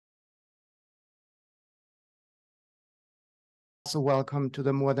also welcome to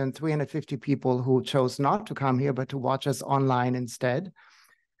the more than 350 people who chose not to come here, but to watch us online instead.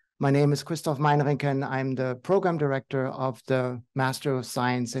 My name is Christoph Meinrinken. I'm the program director of the Master of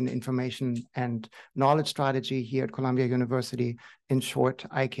Science in Information and Knowledge Strategy here at Columbia University, in short,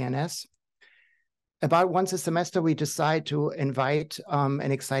 IKNS. About once a semester, we decide to invite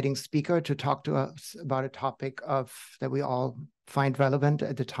an exciting speaker to talk to us about a topic that we all find relevant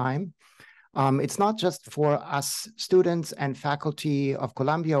at the time. It's not just for us students and faculty of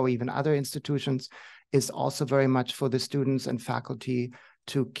Columbia or even other institutions. It's also very much for the students and faculty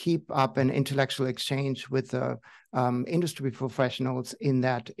to keep up an intellectual exchange with the industry professionals in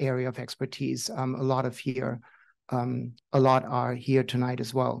that area of expertise. A lot are here tonight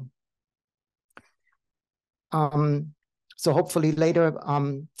as well. So hopefully later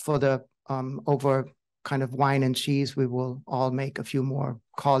for the over kind of wine and cheese, we will all make a few more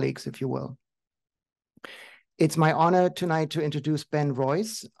colleagues, if you will. It's my honor tonight to introduce Ben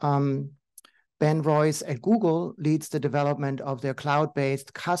Royce. Ben Royce at Google leads the development of their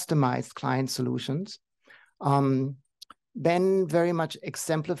cloud-based customized client solutions. Ben very much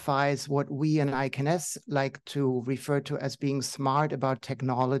exemplifies what we in IKNS like to refer to as being smart about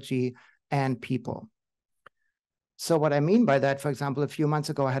technology and people. So what I mean by that, for example, a few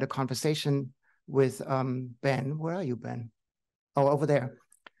months ago, I had a conversation with Ben. Where are you, Ben? Oh, over there.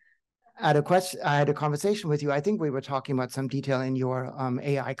 I had a conversation with you. I think we were talking about some detail in your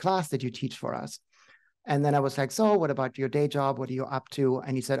AI class that you teach for us. And then I was like, so what about your day job? What are you up to?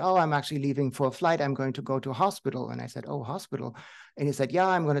 And he said, oh, I'm actually leaving for a flight. I'm going to go to a hospital. And I said, oh, hospital. And he said, yeah,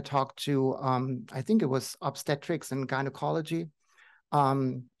 I'm going to talk to, I think it was obstetrics and gynecology.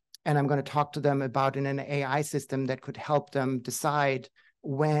 And I'm going to talk to them about an AI system that could help them decide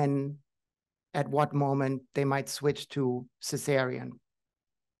when, at what moment they might switch to cesarean.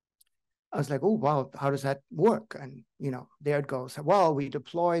 I was like, oh, wow, how does that work? And, there it goes. Well, we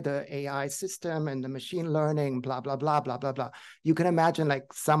deploy the AI system and the machine learning, blah, blah, blah, blah, blah, blah. You can imagine like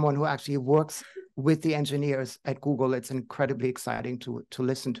someone who actually works with the engineers at Google. It's incredibly exciting to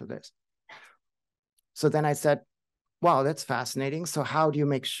listen to this. So then I said, wow, that's fascinating. So how do you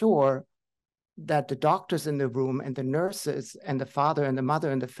make sure that the doctors in the room and the nurses and the father and the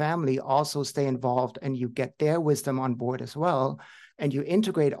mother and the family also stay involved and you get their wisdom on board as well? And you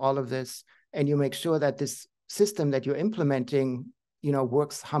integrate all of this and you make sure that this system that you're implementing,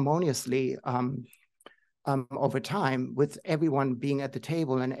 works harmoniously over time with everyone being at the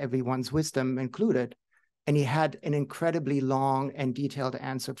table and everyone's wisdom included. And he had an incredibly long and detailed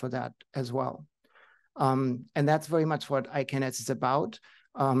answer for that as well. And that's very much what IKNS is about.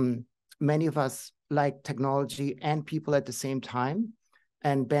 Many of us like technology and people at the same time.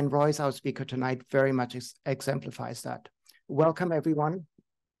 And Ben Royce, our speaker tonight, very much exemplifies that. Welcome, everyone.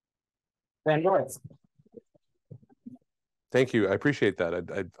 Ben Royce. Thank you. I appreciate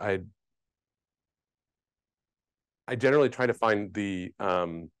that. I generally try to find the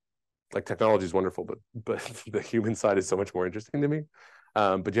like technology is wonderful, but the human side is so much more interesting to me.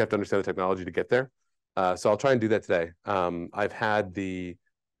 But you have to understand the technology to get there. So I'll try and do that today. I've had the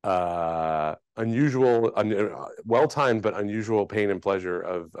unusual, well-timed but unusual pain and pleasure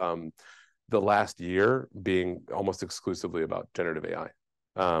of the last year being almost exclusively about generative AI.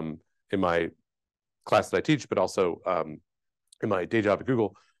 In my class that I teach, but also in my day job at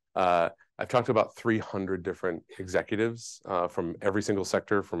Google, I've talked to about 300 different executives from every single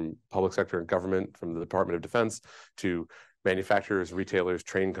sector, from public sector and government, from the Department of Defense to manufacturers, retailers,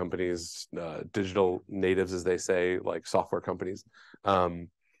 train companies, digital natives, as they say, like software companies. And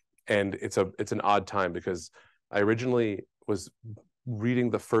it's an odd time because I originally was reading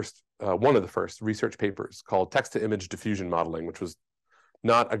the first, one of the first research papers called Text-to-Image Diffusion Modeling, which was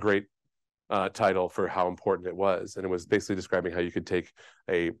not a great title for how important it was. And it was basically describing how you could take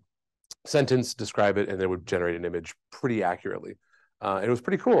a sentence, describe it, and it would generate an image pretty accurately. And it was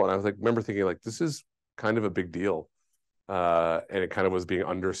pretty cool. And I was like, remember thinking like, this is kind of a big deal. And it kind of was being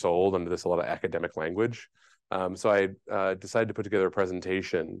undersold under this a lot of academic language. So I decided to put together a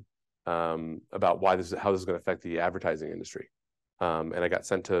presentation about how this is going to affect the advertising industry. And I got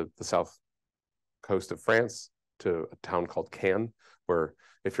sent to the south coast of France to a town called Cannes, where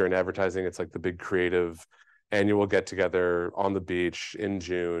if you're in advertising, it's like the big creative annual get-together on the beach in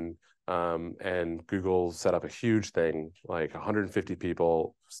June. And Google set up a huge thing, like 150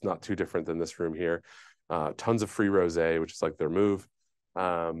 people. It's not too different than this room here. Tons of free rosé, which is like their move.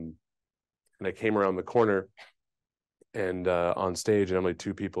 And I came around the corner and on stage, and only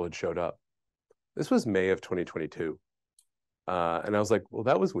 2 people had showed up. This was May of 2022. And I was like, well,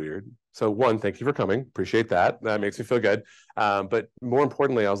 that was weird. So one, thank you for coming. Appreciate that. That makes me feel good. But more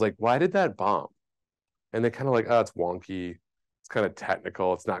importantly, I was like, why did that bomb? And they kind of like, oh, it's wonky. It's kind of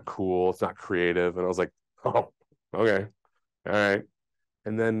technical. It's not cool. It's not creative. And I was like, oh, okay, all right.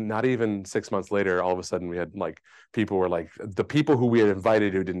 And then not even 6 months later, all of a sudden we had like people were like the people who we had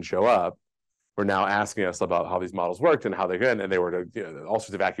invited who didn't show up were now asking us about how these models worked and how they could, and they were, all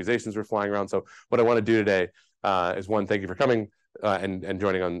sorts of accusations were flying around. So what I want to do today is one, thank you for coming and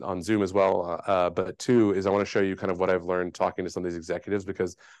joining on Zoom as well. But two is I want to show you kind of what I've learned talking to some of these executives,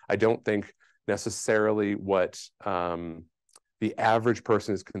 because I don't think necessarily what the average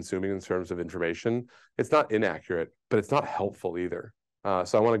person is consuming in terms of information, it's not inaccurate, but it's not helpful either.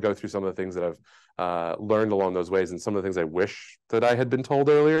 So I want to go through some of the things that I've learned along those ways, and some of the things I wish that I had been told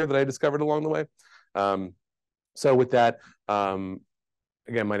earlier that I discovered along the way. So with that,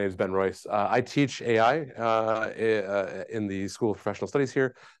 again, my name is Ben Royce. I teach AI in the School of Professional Studies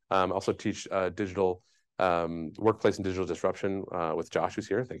here. I also teach digital workplace and digital disruption with Josh, who's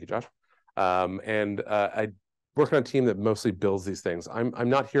here. Thank you, Josh. I work on a team that mostly builds these things. I'm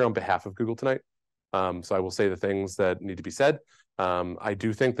not here on behalf of Google tonight, so I will say the things that need to be said. I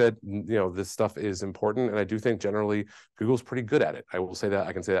do think that this stuff is important, and I do think generally Google's pretty good at it. I will say that.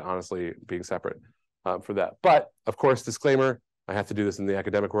 I can say that honestly, being separate for that. But of course, disclaimer: I have to do this in the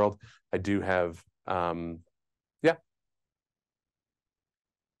academic world. I do have, yeah.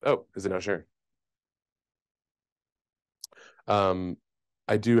 Oh, is it not sharing?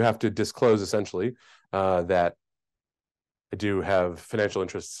 I do have to disclose essentially that I do have financial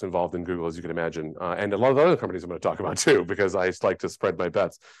interests involved in Google, as you can imagine, and a lot of other companies I'm going to talk about too, because I like to spread my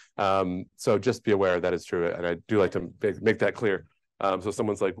bets. So just be aware that is true, and I do like to make that clear. So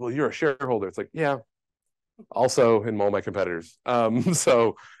someone's like, "Well, you're a shareholder." It's like, yeah. Also, in all my competitors.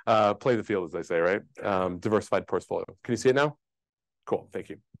 So play the field, as they say, right? Diversified portfolio. Can you see it now? Cool. Thank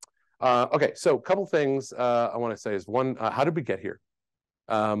you. Okay, so a couple things I want to say is one, how did we get here?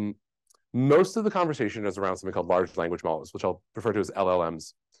 Most of the conversation is around something called large language models, which I'll refer to as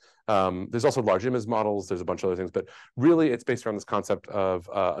LLMs. There's also large image models. There's a bunch of other things, but really it's based around this concept of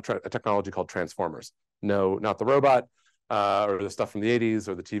a technology called transformers. No, not the robot or the stuff from the 80s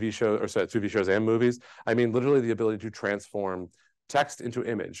or the TV show, or sorry, TV shows and movies. I mean, literally the ability to transform text into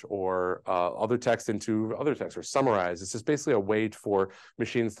image, or other text into other text, or summarize. It's just basically a way for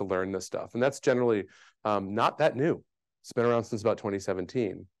machines to learn this stuff. And that's generally not that new. It's been around since about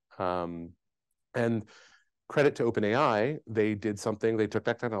 2017. And credit to OpenAI, they did something, they took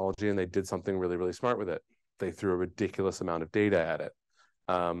that technology and they did something really, really smart with it. They threw a ridiculous amount of data at it.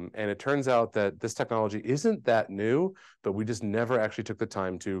 And it turns out that this technology isn't that new, but we just never actually took the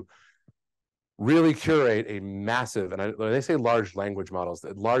time to really curate a massive, and when they say large language models,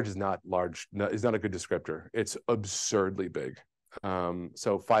 large is not large, is not a good descriptor. It's absurdly big.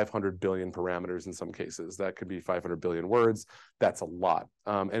 So 500 billion parameters in some cases. That could be 500 billion words. That's a lot.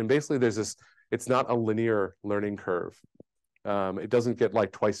 And basically there's this, it's not a linear learning curve. It doesn't get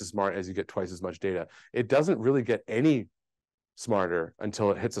like twice as smart as you get twice as much data. It doesn't really get any smarter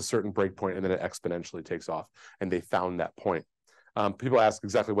until it hits a certain breakpoint, and then it exponentially takes off. And they found that point. People ask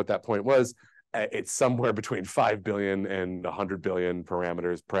exactly what that point was. It's somewhere between 5 billion and 100 billion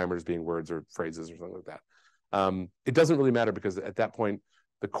parameters being words or phrases or something like that. It doesn't really matter, because at that point,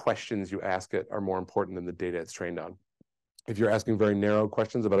 the questions you ask it are more important than the data it's trained on. If you're asking very narrow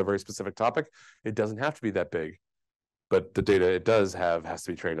questions about a very specific topic, it doesn't have to be that big, but the data it does have has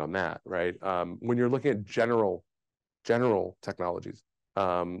to be trained on that, right? When you're looking at general technologies,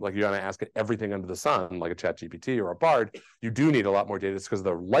 like you're going to ask it everything under the sun, like a ChatGPT or a Bard, you do need a lot more data, because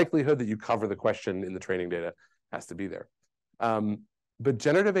the likelihood that you cover the question in the training data has to be there. But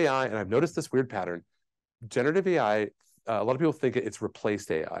generative AI, and I've noticed this weird pattern, generative AI, a lot of people think it's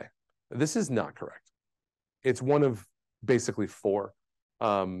replaced AI. This is not correct. It's one of basically four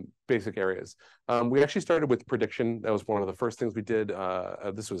basic areas. We actually started with prediction. That was one of the first things we did.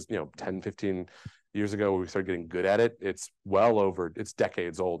 This was 10, 15 years ago when we started getting good at it. It's it's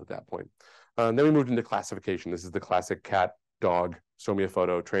decades old at that point. Then we moved into classification. This is the classic cat, dog, show me a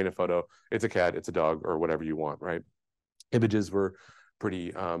photo, train a photo. It's a cat, it's a dog, or whatever you want, right? Images were pretty,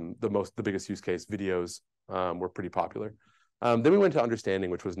 the biggest use case. Videos were pretty popular. Then we went to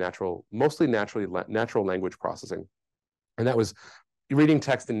understanding, which was mostly natural language processing. And that was reading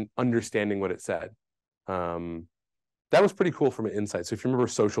text and understanding what it said. That was pretty cool from an insight. So if you remember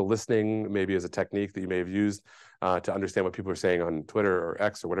social listening, maybe as a technique that you may have used to understand what people are saying on Twitter or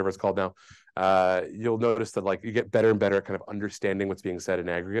X or whatever it's called now, you'll notice that like you get better and better at kind of understanding what's being said in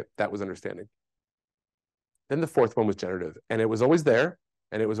aggregate. That was understanding. Then the fourth one was generative, and it was always there,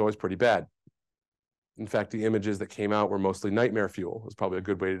 and it was always pretty bad. In fact, the images that came out were mostly nightmare fuel, is probably a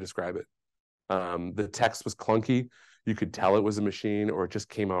good way to describe it. The text was clunky. You could tell it was a machine, or it just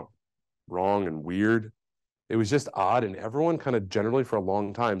came out wrong and weird. It was just odd, and everyone kind of generally for a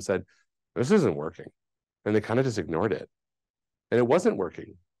long time said, this isn't working. And they kind of just ignored it. And it wasn't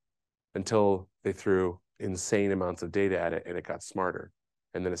working until they threw insane amounts of data at it and it got smarter.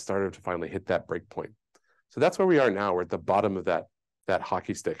 And then it started to finally hit that break point. So that's where we are now. We're at the bottom of that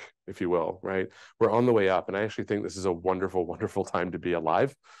hockey stick, if you will, right? We're on the way up. And I actually think this is a wonderful, wonderful time to be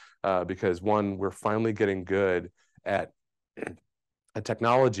alive because one, we're finally getting good at a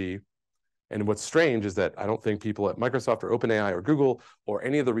technology. And what's strange is that I don't think people at Microsoft or OpenAI or Google or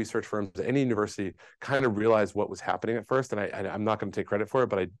any of the research firms at any university kind of realized what was happening at first. And I'm not going to take credit for it,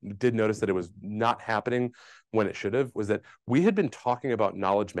 but I did notice that it was not happening when it should have, was that we had been talking about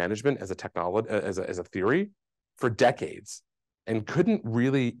knowledge management as a technology, as a theory for decades and couldn't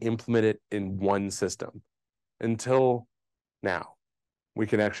really implement it in one system until now. We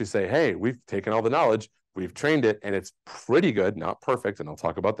can actually say, hey, we've taken all the knowledge, we've trained it, and it's pretty good, not perfect, and I'll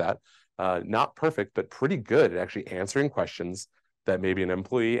talk about that. Not perfect, but pretty good at actually answering questions that maybe an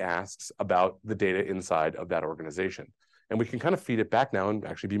employee asks about the data inside of that organization. And we can kind of feed it back now and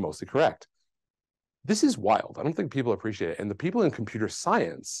actually be mostly correct. This is wild. I don't think people appreciate it. And the people in computer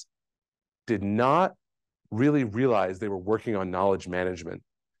science did not really realize they were working on knowledge management.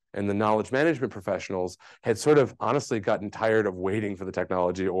 And the knowledge management professionals had sort of honestly gotten tired of waiting for the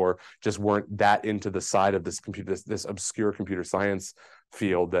technology or just weren't that into the side of this obscure computer science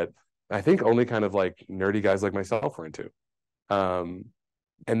field that I think only kind of like nerdy guys like myself were into. And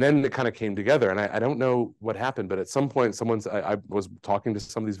then it kind of came together. And I don't know what happened, but at some point, I was talking to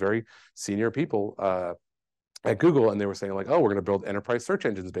some of these very senior people at Google, and they were saying like, oh, we're going to build enterprise search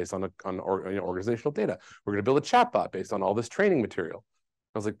engines based on organizational data. We're going to build a chatbot based on all this training material.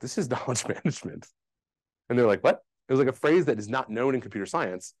 I was like, this is knowledge management. And they're like, what? It was like a phrase that is not known in computer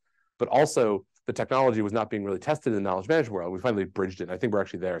science, but also the technology was not being really tested in the knowledge management world. We finally bridged it. And I think we're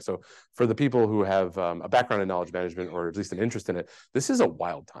actually there. So for the people who have a background in knowledge management or at least an interest in it, this is a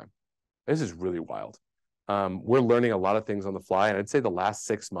wild time. This is really wild. We're learning a lot of things on the fly. And I'd say the last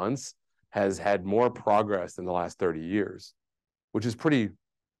 6 months has had more progress than the last 30 years, which is pretty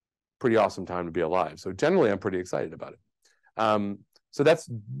awesome time to be alive. So generally, I'm pretty excited about it. So that's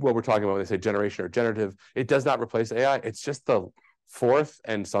what we're talking about when they say generation or generative. It does not replace AI. It's just the fourth,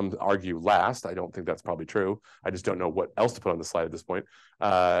 and some argue last. I don't think that's probably true. I just don't know what else to put on the slide at this point.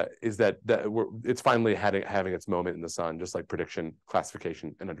 Is that it's finally having its moment in the sun, just like prediction,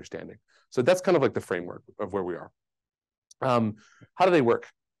 classification, and understanding. So that's kind of like the framework of where we are. How do they work?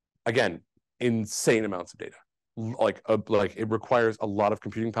 Again, insane amounts of data. Like it requires a lot of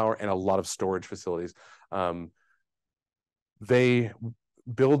computing power and a lot of storage facilities. They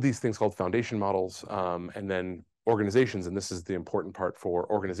build these things called foundation models, and then organizations, and this is the important part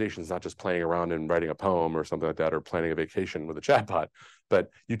for organizations, not just playing around and writing a poem or something like that, or planning a vacation with a chatbot,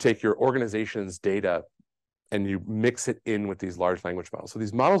 but you take your organization's data and you mix it in with these large language models. So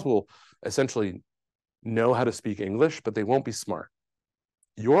these models will essentially know how to speak English, but they won't be smart.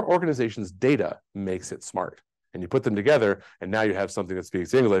 Your organization's data makes it smart. And you put them together, and now you have something that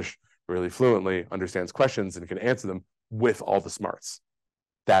speaks English really fluently, understands questions, and can answer them with all the smarts.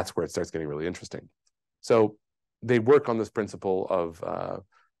 That's where it starts getting really interesting. So they work on this principle of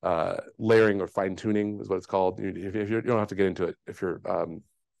layering or fine-tuning is what it's called. If you don't have to get into it if you're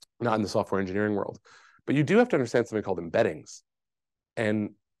not in the software engineering world. But you do have to understand something called embeddings.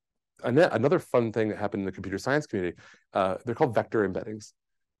 And another fun thing that happened in the computer science community, they're called vector embeddings.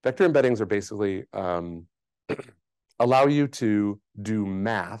 Vector embeddings are basically allow you to do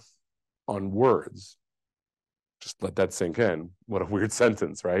math on words. Just let that sink in. What a weird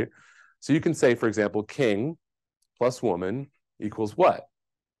sentence, right? So you can say, for example, king plus woman equals what?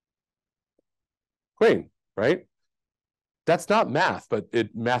 Queen, right? That's not math, but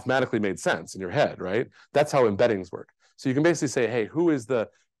it mathematically made sense in your head, right? That's how embeddings work. So you can basically say, hey, who is the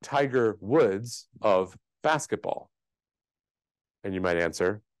Tiger Woods of basketball? And you might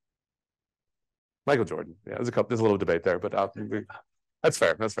answer, Michael Jordan. Yeah, there's a little debate there, but that's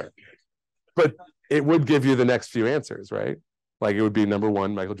fair. That's fair. But it would give you the next few answers, right? Like it would be number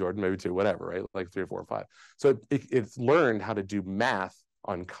one, Michael Jordan, maybe two, whatever, right? Like 3 or 4 or 5. So it's learned how to do math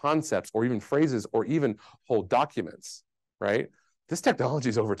on concepts or even phrases or even whole documents, right? This technology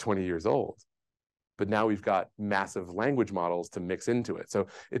is over 20 years old, but now we've got massive language models to mix into it. So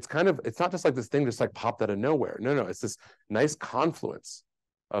it's not just like this thing just like popped out of nowhere. No, it's this nice confluence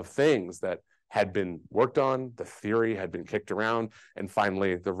of things that had been worked on, the theory had been kicked around, and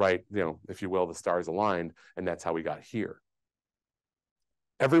finally the right, if you will, the stars aligned, and that's how we got here.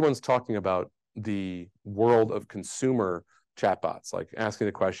 Everyone's talking about the world of consumer chatbots, like asking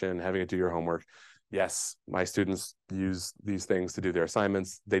the question, having it do your homework. Yes, my students use these things to do their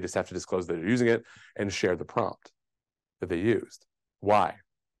assignments. They just have to disclose that they're using it and share the prompt that they used. Why?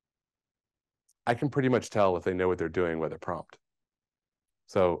 I can pretty much tell if they know what they're doing by the prompt.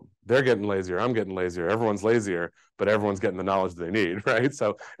 So they're getting lazier, I'm getting lazier, everyone's lazier, but everyone's getting the knowledge they need, right?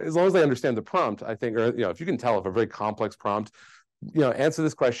 So as long as they understand the prompt, I think, or if you can tell if a very complex prompt, answer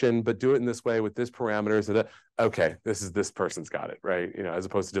this question, but do it in this way with this parameter, so that, okay, this person's got it, right? As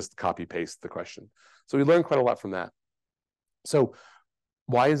opposed to just copy paste the question. So we learned quite a lot from that. So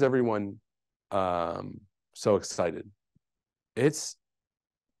why is everyone so excited? It's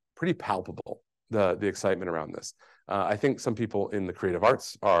pretty palpable, the excitement around this. I think some people in the creative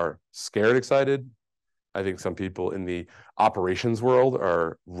arts are scared excited. I think some people in the operations world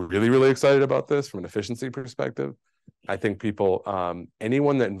are really, really excited about this from an efficiency perspective. I think people,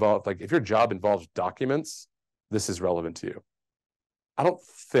 anyone that involved, like if your job involves documents, this is relevant to you. I don't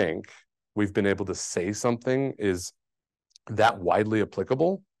think we've been able to say something is that widely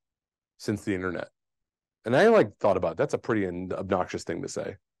applicable since the internet. And I thought about it. That's a pretty obnoxious thing to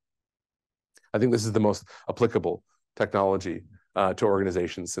say. I think this is the most applicable technology to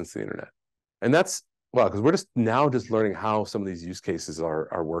organizations since the internet. And that's, well, because we're just learning how some of these use cases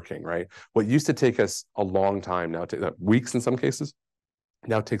are working, right? What used to take us a long time now, weeks in some cases,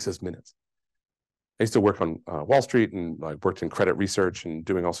 now takes us minutes. I used to work on Wall Street and worked in credit research and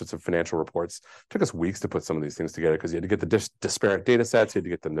doing all sorts of financial reports. It took us weeks to put some of these things together because you had to get the disparate data sets, you had to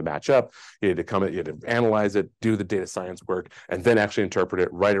get them to match up, you had to analyze it, do the data science work, and then actually interpret it,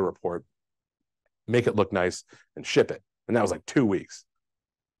 write a report, make it look nice, and ship it. And that was like 2 weeks.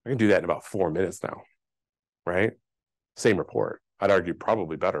 I can do that in about 4 minutes now, right? Same report. I'd argue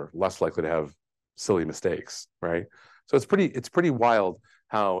probably better, less likely to have silly mistakes, right? So it's pretty wild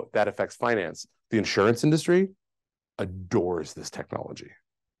how that affects finance. The insurance industry adores this technology.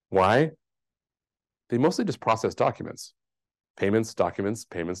 Why? They mostly just process documents. Payments, documents,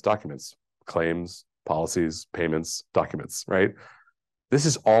 payments, documents. Claims, policies, payments, documents, right? This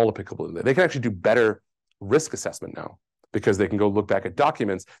is all applicable. They can actually do better risk assessment now because they can go look back at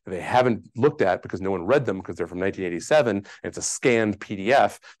documents that they haven't looked at because no one read them because they're from 1987 and it's a scanned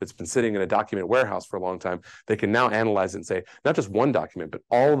PDF that's been sitting in a document warehouse for a long time. They can now analyze it and say, not just one document, but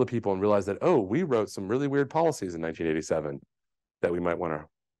all of the people, and realize that, oh, we wrote some really weird policies in 1987 that we might want to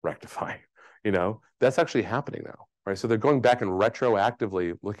rectify. That's actually happening now, right? So they're going back and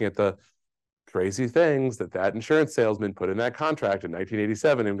retroactively looking at the crazy things that insurance salesman put in that contract in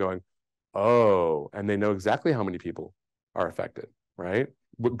 1987 and going, oh, and they know exactly how many people are affected, right?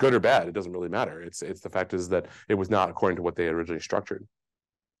 Good or bad, it doesn't really matter. It's the fact is that it was not according to what they originally structured.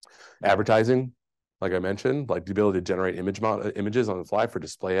 Advertising, like I mentioned, like the ability to generate images on the fly for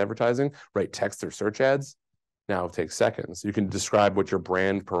display advertising, write text or search ads, now takes seconds. You can describe what your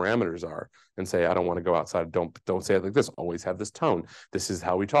brand parameters are and say, I don't want to go outside. Don't say it like this. Always have this tone. This is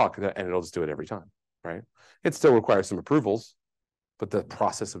how we talk, and it'll just do it every time, right? It still requires some approvals, but the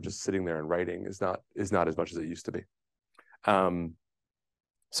process of just sitting there and writing is not as much as it used to be. We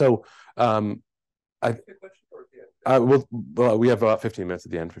have 15 minutes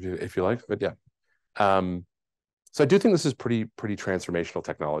at the end if you like, but yeah. So I do think this is pretty transformational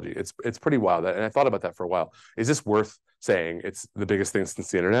technology. It's pretty wild, and I thought about that for a while. Is this worth saying it's the biggest thing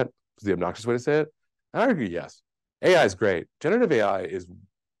since the internet? Is the obnoxious way to say it? I argue yes. AI is great. Generative AI is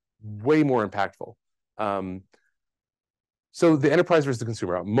way more impactful. So the enterprise versus the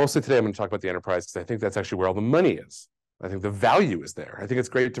consumer. Mostly today I'm going to talk about the enterprise because I think that's actually where all the money is. I think the value is there. I think it's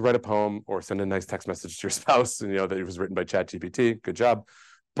great to write a poem or send a nice text message to your spouse, and that it was written by ChatGPT. Good job.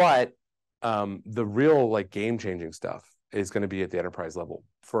 But the real game-changing stuff is going to be at the enterprise level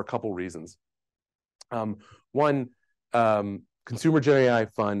for a couple reasons. One, consumer Gen AI,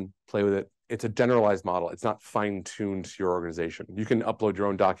 fun, play with it. It's a generalized model. It's not fine-tuned to your organization. You can upload your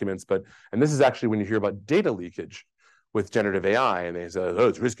own documents, and this is actually when you hear about data leakage with generative AI, and they say, oh,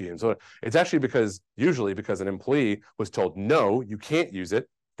 it's risky. And so it's actually usually because an employee was told, no, you can't use it.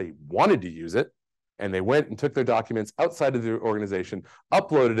 They wanted to use it. And they went and took their documents outside of the organization,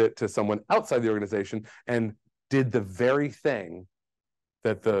 uploaded it to someone outside the organization, and did the very thing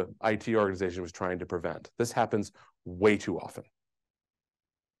that the IT organization was trying to prevent. This happens way too often.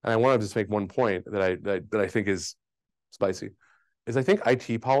 And I want to just make one point that I think is spicy, is I think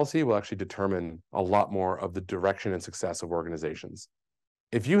IT policy will actually determine a lot more of the direction and success of organizations.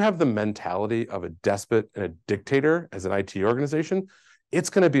 If you have the mentality of a despot and a dictator as an IT organization, it's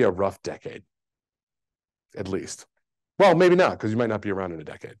going to be a rough decade. At least. Well, maybe not, because you might not be around in a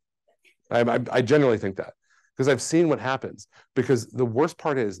decade. I generally think that, because I've seen what happens. Because the worst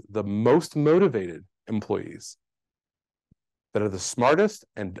part is the most motivated employees that are the smartest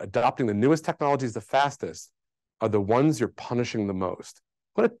and adopting the newest technologies the fastest are the ones you're punishing the most.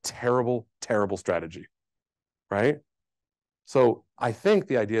 What a terrible, terrible strategy, right? So I think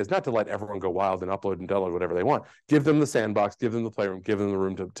the idea is not to let everyone go wild and upload and download whatever they want. Give them the sandbox, give them the playroom, give them the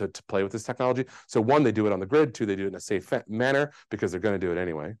room to play with this technology. So one, they do it on the grid. Two, they do it in a safe manner because they're going to do it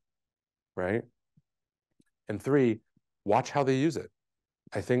anyway, right? And three, watch how they use it.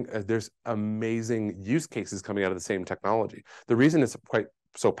 I think there's amazing use cases coming out of the same technology. The reason it's quite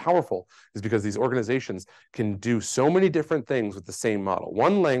so powerful is because these organizations can do so many different things with the same model.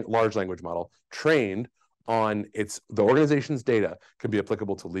 One large language model trained on the organization's data can be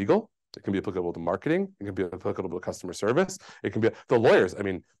applicable to legal, it can be applicable to marketing, it can be applicable to customer service, it can be the lawyers. I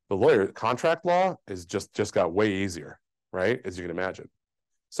mean, contract law is just got way easier, right? As you can imagine.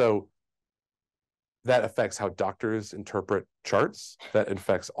 So that affects how doctors interpret charts, that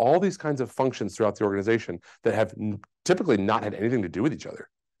affects all these kinds of functions throughout the organization that have typically not had anything to do with each other.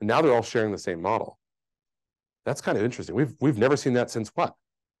 And now they're all sharing the same model. That's kind of interesting. We've never seen that since what?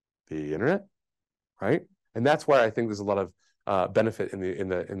 The internet, right? And that's why I think there's a lot of benefit in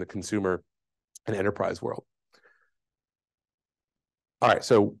the consumer and enterprise world. All right,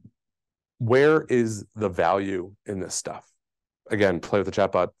 so where is the value in this stuff? Again, play with the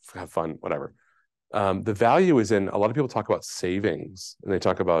chatbot, have fun, whatever. The value is in, a lot of people talk about savings, and they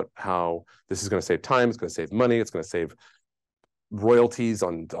talk about how this is going to save time, it's going to save money, it's going to save royalties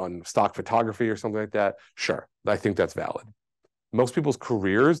on stock photography or something like that. Sure, I think that's valid. Most people's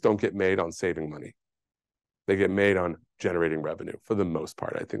careers don't get made on saving money. They get made on generating revenue for the most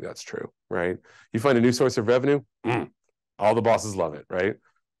part. I think that's true, right? You find a new source of revenue, all the bosses love it, right?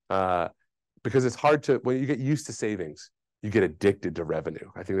 Because it's hard to, when you get used to savings, you get addicted to revenue.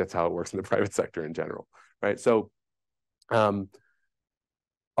 I think that's how it works in the private sector in general, right? So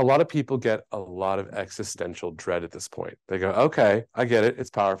a lot of people get a lot of existential dread at this point. They go, okay, I get it. It's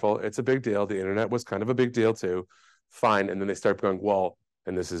powerful. It's a big deal. The internet was kind of a big deal too. Fine. And then they start going, well,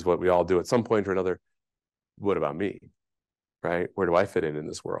 and this is what we all do at some point or another. What about me, right? Where do I fit in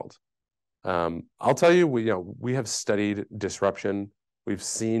this world? I'll tell you, we have studied disruption. We've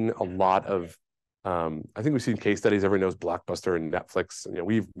seen a lot of, I think we've seen case studies. Everyone knows Blockbuster and Netflix.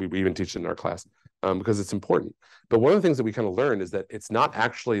 We even teach it in our class because it's important. But one of the things that we kind of learned is that it's not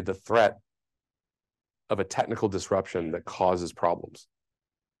actually the threat of a technical disruption that causes problems.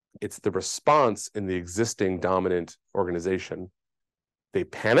 It's the response in the existing dominant organization. They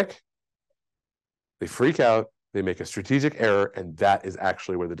panic, they freak out, they make a strategic error, and that is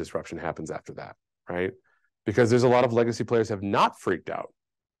actually where the disruption happens after that, right? Because there's a lot of legacy players have not freaked out,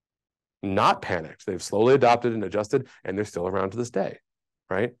 not panicked. They've slowly adopted and adjusted, and they're still around to this day,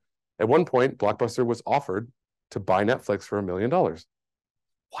 right? At one point, Blockbuster was offered to buy Netflix for $1 million.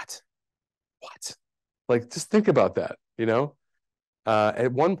 What? Like, just think about that,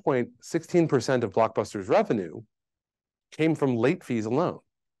 At one point, 16% of Blockbuster's revenue came from late fees alone.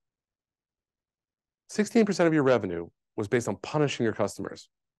 16% of your revenue was based on punishing your customers.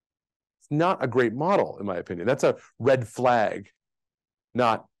 It's not a great model, in my opinion. That's a red flag,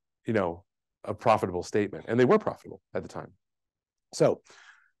 not, a profitable statement. And they were profitable at the time. So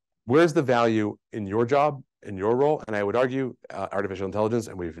where's the value in your job, in your role? And I would argue artificial intelligence,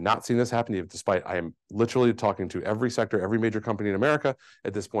 and we've not seen this happen, despite I am literally talking to every sector, every major company in America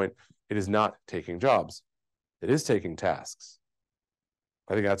at this point. It is not taking jobs. It is taking tasks.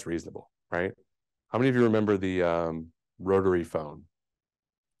 I think that's reasonable, right? How many of you remember the rotary phone?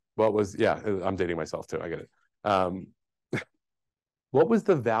 What was, I'm dating myself too, I get it. What was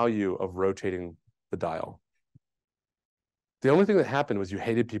the value of rotating the dial? The only thing that happened was you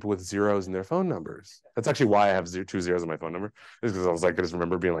hated people with zeros in their phone numbers. That's actually why I have 2 zeros in my phone number. Is because I was like, I just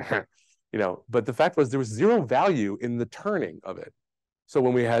remember being like, but the fact was there was zero value in the turning of it. So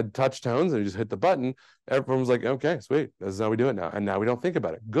when we had touch tones and you just hit the button, everyone was like, okay, sweet. This is how we do it now. And now we don't think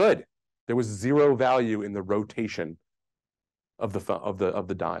about it. Good. There was zero value in the rotation of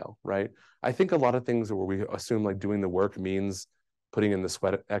the dial, right? I think a lot of things where we assume like doing the work means putting in the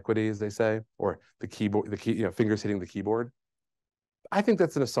sweat equity, as they say, or the keyboard, fingers hitting the keyboard. I think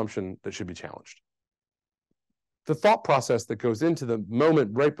that's an assumption that should be challenged. The thought process that goes into the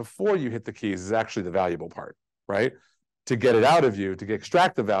moment right before you hit the keys is actually the valuable part, right? To get it out of you, to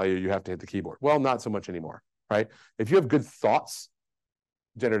extract the value, you have to hit the keyboard. Well, not so much anymore, right? If you have good thoughts,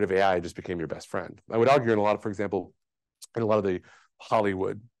 generative AI just became your best friend. I would argue for example, in a lot of the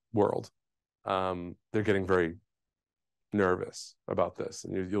Hollywood world, they're getting very nervous about this,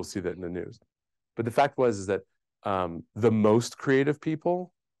 and you'll see that in the news. But the fact is that the most creative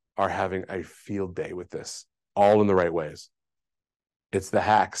people are having a field day with this, all in the right ways. It's the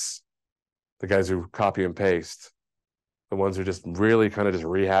hacks, the guys who copy and paste, the ones who are just really kind of just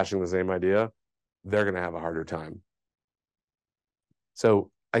rehashing the same idea, they're going to have a harder time.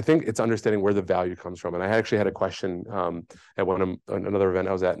 So I think it's understanding where the value comes from. And I actually had a question at another event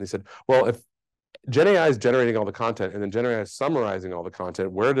I was at, and they said, well, if Gen AI is generating all the content and then Gen AI is summarizing all the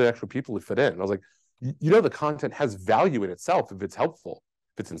content, where do actual people fit in? And I was like, the content has value in itself if it's helpful,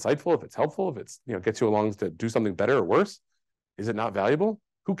 if it's insightful, if it's helpful, if it's, gets you along to do something better or worse. Is it not valuable?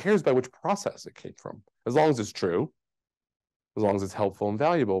 Who cares by which process it came from? As long as it's true, as long as it's helpful and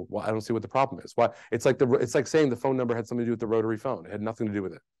valuable, well, I don't see what the problem is. Why? It's like saying the phone number had something to do with the rotary phone. It had nothing to do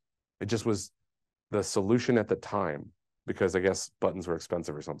with it. It just was the solution at the time because I guess buttons were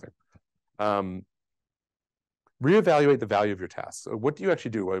expensive or something. Reevaluate the value of your tasks. So what do you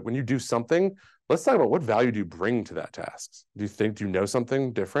actually do? When you do something, let's talk about what value do you bring to that task? Do you know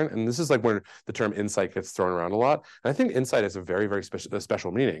something different? And this is like where the term insight gets thrown around a lot. And I think insight is a very, very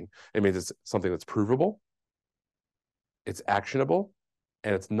special meaning. It means it's something that's provable, it's actionable,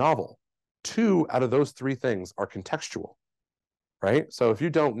 and it's novel. 2 out of those 3 things are contextual, right? So if you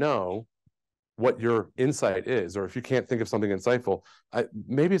don't know what your insight is, or if you can't think of something insightful,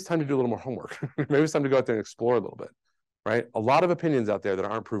 maybe it's time to do a little more homework. Maybe it's time to go out there and explore a little bit, right? A lot of opinions out there that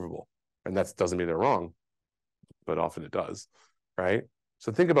aren't provable, and that doesn't mean they're wrong, but often it does, right?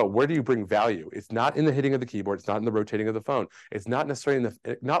 So think about, where do you bring value? It's not in the hitting of the keyboard. It's not in the rotating of the phone. It's not necessarily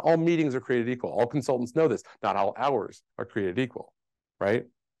not all meetings are created equal. All consultants know this. Not all hours are created equal, right?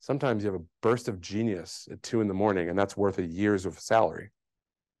 Sometimes you have a burst of genius at 2 in the morning, and that's worth a year's of salary.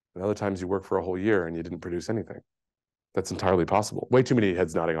 And other times you work for a whole year and you didn't produce anything. That's entirely possible. Way too many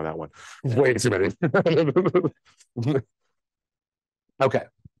heads nodding on that one. Way too many. Okay.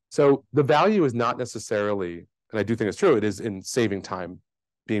 So the value is not necessarily, and I do think it's true, it is in saving time,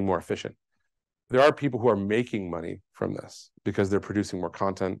 being more efficient. There are people who are making money from this because they're producing more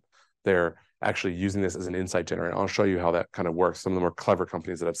content. They're actually using this as an insight generator. I'll show you how that kind of works. Some of the more clever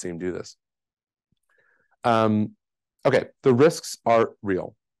companies that I've seen do this. Okay, the risks are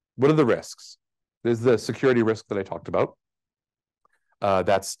real. What are the risks? There's the security risk that I talked about.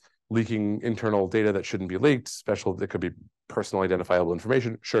 That's leaking internal data that shouldn't be leaked, that could be personal identifiable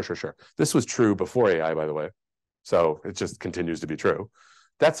information. Sure. This was true before AI, by the way. So it just continues to be true.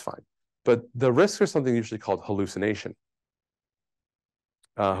 That's fine. But the risks are something usually called hallucination.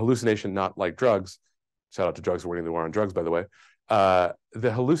 Hallucination, not like drugs. Shout out to drugs for winning the war on drugs, by the way. The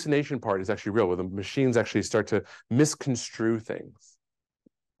hallucination part is actually real, where the machines actually start to misconstrue things,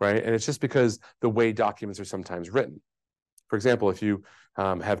 right? And it's just because the way documents are sometimes written. For example, if you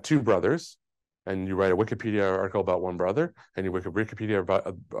have 2 brothers and you write a Wikipedia article about one brother and you write a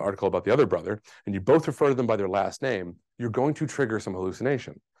Wikipedia article about the other brother, and you both refer to them by their last name, you're going to trigger some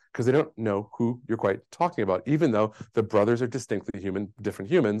hallucination because they don't know who you're quite talking about. Even though the brothers are distinctly different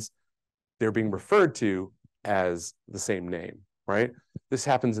humans, they're being referred to as the same name, right? This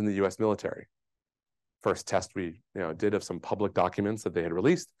happens in the US military. First test we did of some public documents that they had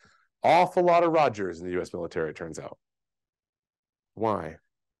released, awful lot of Rogers in the US military, it turns out. Why?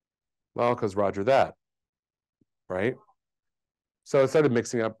 Well, because Roger that, right? So I started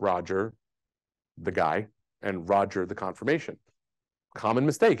mixing up Roger, the guy, and Roger, the confirmation. Common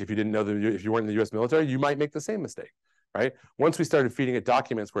mistake. If you didn't know if you weren't in the US military, you might make the same mistake, right? Once we started feeding it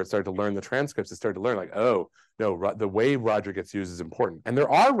documents where it started to learn the transcripts, it started to learn like, oh, no, the way Roger gets used is important. And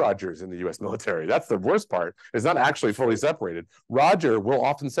there are Rogers in the US military. That's the worst part. It's not actually fully separated. Roger will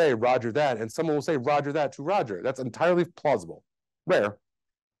often say Roger that, and someone will say Roger that to Roger. That's entirely plausible. Rare,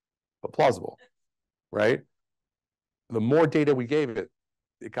 but plausible, right? The more data we gave it,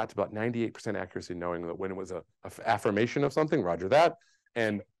 it got to about 98% accuracy, knowing that when it was a affirmation of something, Roger that,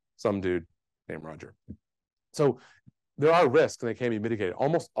 and some dude named Roger. So there are risks and they can be mitigated.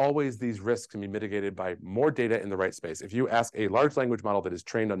 Almost always these risks can be mitigated by more data in the right space. If you ask a large language model that is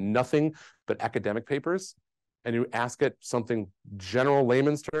trained on nothing but academic papers, and you ask it something general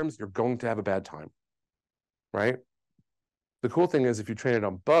layman's terms, you're going to have a bad time, right? The cool thing is if you train it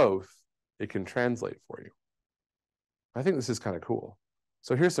on both, it can translate for you. I think this is kind of cool.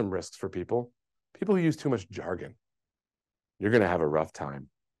 So here's some risks for people. People who use too much jargon. You're going to have a rough time.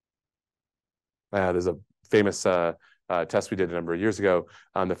 There's a famous test we did a number of years ago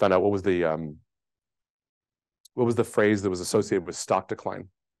that found out what was the phrase that was associated with stock decline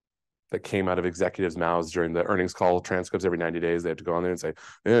that came out of executives' mouths during the earnings call transcripts every 90 days. They have to go on there and say,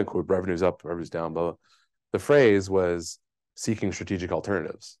 quote, revenue's up, revenue's down, blah, blah. The phrase was seeking strategic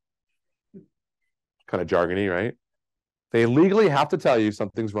alternatives. Kind of jargony, right? They legally have to tell you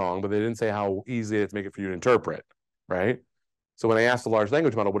something's wrong, but they didn't say how easy it's make it for you to interpret, right? So when I asked the large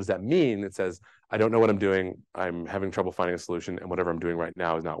language model, what does that mean? It says, I don't know what I'm doing. I'm having trouble finding a solution, and whatever I'm doing right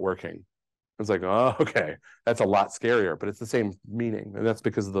now is not working. It's like, oh, okay, that's a lot scarier, but it's the same meaning. And that's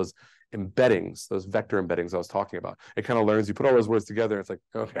because of those embeddings, those vector embeddings I was talking about. It kind of learns, you put all those words together, it's like,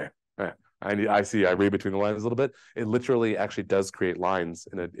 okay, I see, I read between the lines a little bit. It literally actually does create lines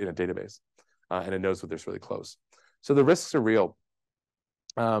in a database, and it knows what there's really close. So the risks are real.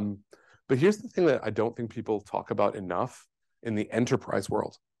 But here's the thing that I don't think people talk about enough in the enterprise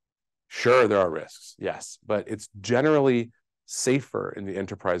world. Sure, there are risks, yes, but it's generally safer in the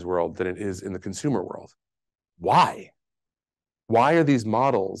enterprise world than it is in the consumer world. Why? Why are these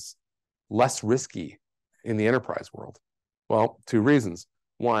models less risky in the enterprise world? Well, two reasons.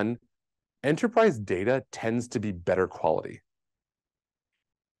 One, enterprise data tends to be better quality.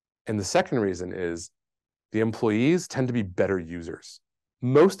 And the second reason is the employees tend to be better users.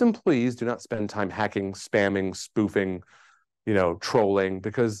 Most employees do not spend time hacking, spamming, spoofing, trolling,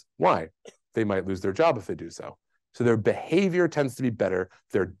 because why? They might lose their job if they do so. So their behavior tends to be better.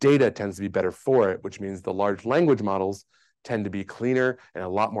 Their data tends to be better for it, which means the large language models tend to be cleaner and a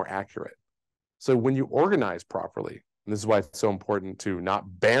lot more accurate. So when you organize properly, and this is why it's so important to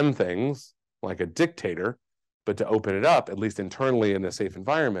not ban things like a dictator, but to open it up, at least internally in a safe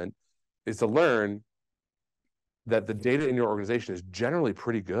environment, is to learn that the data in your organization is generally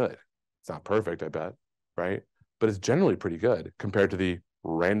pretty good. It's not perfect, I bet, right? But it's generally pretty good compared to the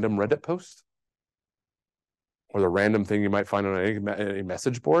random Reddit post or the random thing you might find on a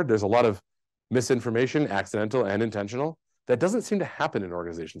message board. There's a lot of misinformation, accidental and intentional, that doesn't seem to happen in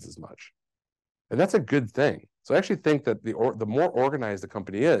organizations as much. And that's a good thing. So I actually think that the more organized a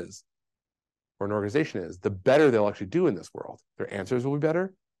company is, or an organization is, the better they'll actually do in this world. Their answers will be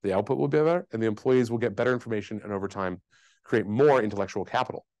better, the output will be better, and the employees will get better information and over time create more intellectual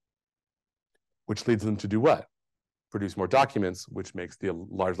capital, which leads them to do what? Produce more documents, which makes the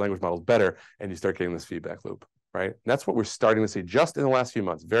large language models better, and you start getting this feedback loop, right? And that's what we're starting to see just in the last few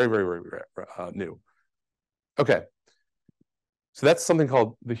months. Very, very, very new. Okay. So that's something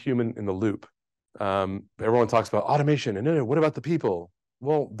called the human in the loop. Everyone talks about automation, and no, what about the people?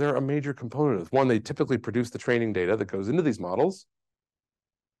 Well, they're a major component of this. One, they typically produce the training data that goes into these models.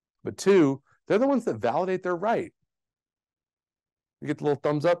 But two, they're the ones that validate they're right. You get the little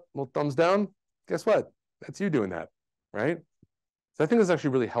thumbs up, little thumbs down. Guess what? That's you doing that, right? So I think that's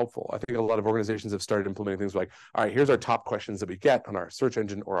actually really helpful. I think a lot of organizations have started implementing things like, all right, here's our top questions that we get on our search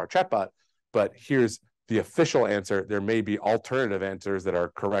engine or our chatbot, but here's the official answer. There may be alternative answers that are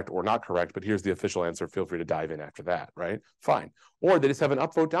correct or not correct, but here's the official answer. Feel free to dive in after that, right? Fine. Or they just have an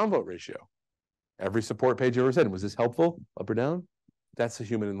upvote, downvote ratio. Every support page you ever said, was this helpful, up or down? That's a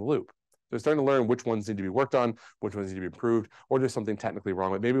human in the loop. They're starting to learn which ones need to be worked on, which ones need to be improved, or there's something technically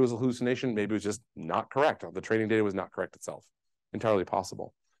wrong. Maybe it was a hallucination. Maybe it was just not correct. The training data was not correct itself. Entirely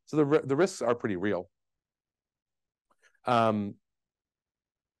possible. So the risks are pretty real. A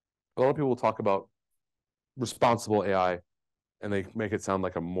lot of people will talk about responsible AI, and they make it sound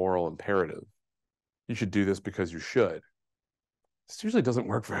like a moral imperative. You should do this because you should. This usually doesn't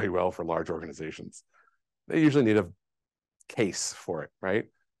work very well for large organizations. They usually need a case for it, right?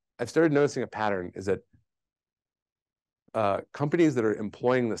 I've started noticing a pattern is that companies that are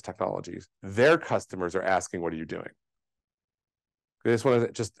employing this technologies, their customers are asking, what are you doing? They just want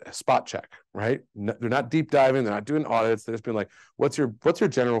to just spot check, right? No, they're not deep diving. They're not doing audits. They're just being like, what's your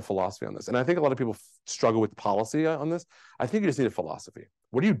general philosophy on this? And I think a lot of people struggle with policy on this. I think you just need a philosophy.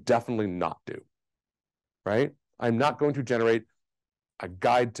 What do you definitely not do, right? I'm not going to generate a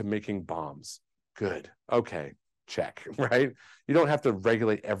guide to making bombs. Good. Okay. Check, right? You don't have to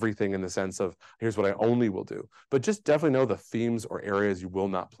regulate everything in the sense of here's what I only will do, but just definitely know the themes or areas you will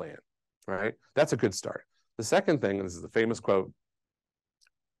not play in, right? That's a good start. The second thing, and this is the famous quote,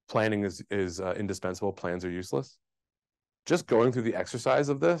 planning is indispensable. Plans are useless. Just going through the exercise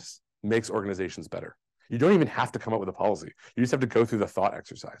of this makes organizations better. You don't even have to come up with a policy. You just have to go through the thought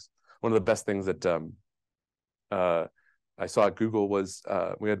exercise. One of the best things that I saw at Google was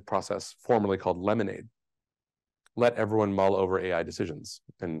we had a process formerly called Lemonade. Let everyone mull over AI decisions.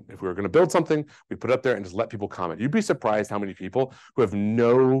 And if we were going to build something, we put it up there and just let people comment. You'd be surprised how many people who have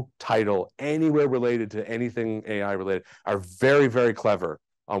no title anywhere related to anything AI related are very, very clever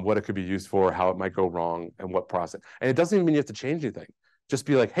on what it could be used for, how it might go wrong, and what process. And it doesn't even mean you have to change anything. Just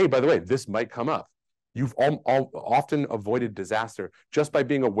be like, hey, by the way, this might come up. You've often avoided disaster just by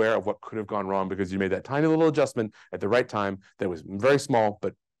being aware of what could have gone wrong because you made that tiny little adjustment at the right time that was very small,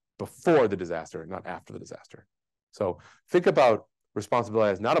 but before the disaster, not after the disaster. So think about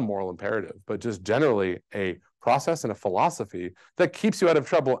responsibility as not a moral imperative, but just generally a process and a philosophy that keeps you out of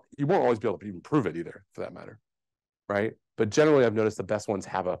trouble. You won't always be able to improve it either, for that matter, right? But generally, I've noticed the best ones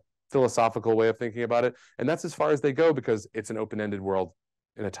have a philosophical way of thinking about it, and that's as far as they go because it's an open-ended world.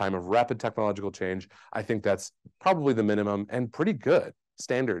 in a time of rapid technological change. I think that's probably the minimum and pretty good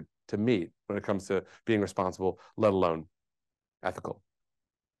standard to meet when it comes to being responsible, let alone ethical.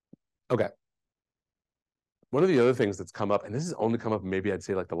 Okay. One of the other things that's come up, and this has only come up maybe I'd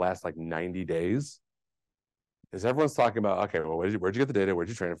say like the last like 90 days, is everyone's talking about, okay, well, where'd you get the data? Where'd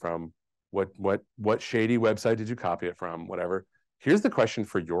you train it from? What shady website did you copy it from? Whatever. Here's the question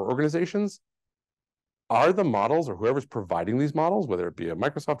for your organizations. Are the models or whoever's providing these models, whether it be a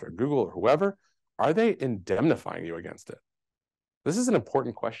Microsoft or Google or whoever, are they indemnifying you against it? This is an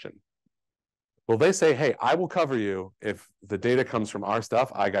important question. Will they say, hey, I will cover you if the data comes from our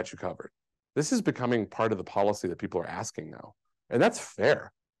stuff, I got you covered? This is becoming part of the policy that people are asking now. And that's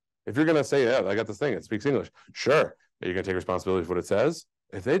fair. If you're going to say, yeah, I got this thing, it speaks English. Sure. Are you going to take responsibility for what it says?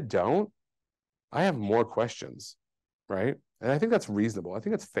 If they don't, I have more questions, right? And I think that's reasonable. I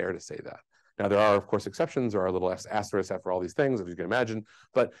think it's fair to say that. Now, there are, of course, exceptions. There are little asterisks after all these things, if you can imagine.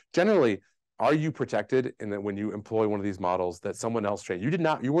 But generally, are you protected in that when you employ one of these models that someone else trained?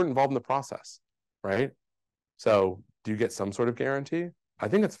 You weren't involved in the process, right? So do you get some sort of guarantee? I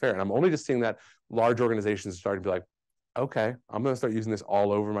think it's fair. And I'm only just seeing that large organizations are starting to be like, okay, I'm going to start using this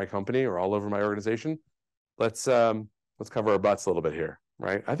all over my company or all over my organization. Let's cover our butts a little bit here,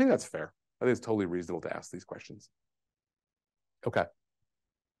 right? I think that's fair. I think it's totally reasonable to ask these questions. Okay.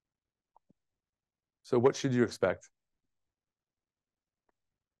 So what should you expect?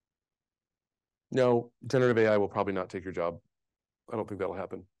 No, generative AI will probably not take your job. I don't think that'll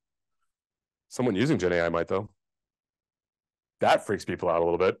happen. Someone using Gen AI might, though. That freaks people out a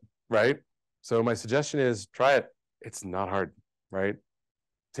little bit, right? So my suggestion is try it. It's not hard, right?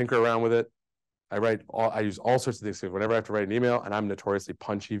 Tinker around with it. I use all sorts of things. Whenever I have to write an email, and I'm notoriously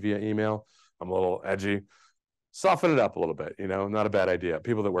punchy via email, I'm a little edgy. Soften it up a little bit, not a bad idea.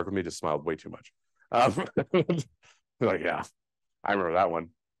 People that work with me just smiled way too much. Like, yeah, I remember that one.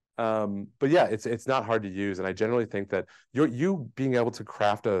 But yeah, it's not hard to use. And I generally think that you being able to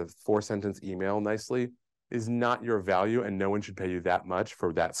craft a 4-sentence email nicely is not your value, and no one should pay you that much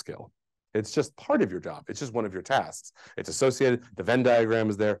for that skill. It's just part of your job. It's just one of your tasks. It's associated. The Venn diagram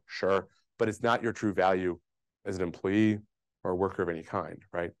is there, sure, but it's not your true value as an employee or a worker of any kind,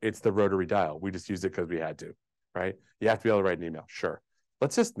 right? It's the rotary dial. We just used it because we had to, right? You have to be able to write an email, sure.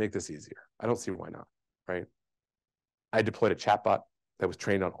 Let's just make this easier. I don't see why not, right? I deployed a chatbot that was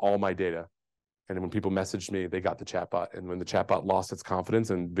trained on all my data. And when people messaged me, they got the chatbot. And when the chatbot lost its confidence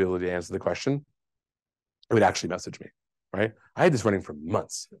and ability to answer the question, it would actually message me, right? I had this running for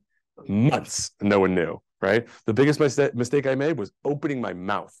months, and no one knew, right? The biggest mistake I made was opening my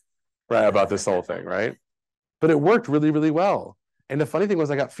mouth, right, about this whole thing, right? But it worked really, really well. And the funny thing was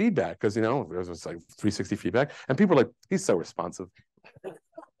I got feedback because, it was like 360 feedback. And people were like, he's so responsive.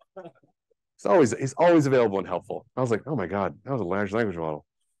 He's always available and helpful. I was like, oh my God, that was a large language model.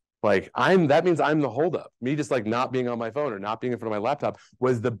 Like that means I'm the holdup. Me just like not being on my phone or not being in front of my laptop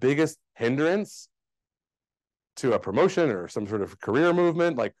was the biggest hindrance to a promotion or some sort of career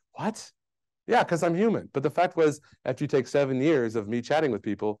movement. Like, what? Yeah, because I'm human. But the fact was, after you take 7 years of me chatting with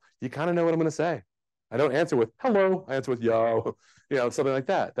people, you kind of know what I'm going to say. I don't answer with hello. I answer with yo, something like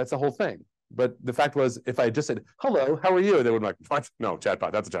that. That's the whole thing. But the fact was, if I just said, hello, how are you? They would be like, what? No,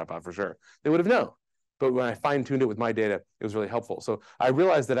 chatbot, that's a chatbot for sure. They would have known. But when I fine-tuned it with my data, it was really helpful. So I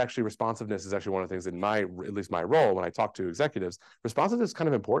realized that actually responsiveness is actually one of the things in at least my role, when I talk to executives, responsiveness is kind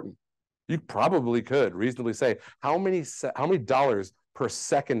of important. You probably could reasonably say, how many dollars per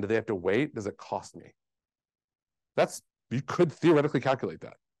second do they have to wait does it cost me? You could theoretically calculate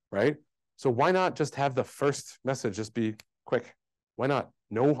that, right? So why not just have the first message just be quick? Why not?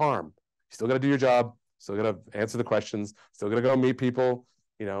 No harm. You still got to do your job, still got to answer the questions, still got to go meet people,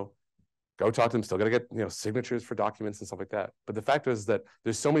 go talk to them, still got to get, signatures for documents and stuff like that. But the fact is that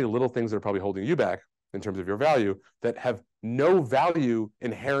there's so many little things that are probably holding you back in terms of your value that have no value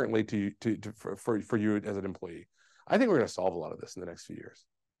inherently for you as an employee. I think we're going to solve a lot of this in the next few years.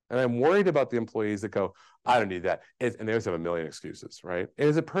 And I'm worried about the employees that go, I don't need that. And they always have a million excuses, right? And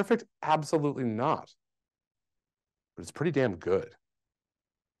is it perfect? Absolutely not. But it's pretty damn good.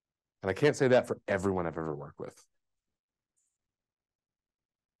 And I can't say that for everyone I've ever worked with.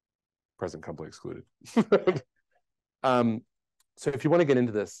 Present company excluded. So if you want to get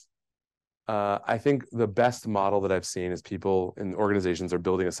into this, I think the best model that I've seen is people in organizations are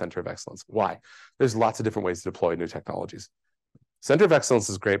building a center of excellence. Why? There's lots of different ways to deploy new technologies. Center of excellence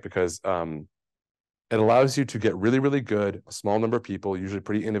is great because it allows you to get really, really good, a small number of people, usually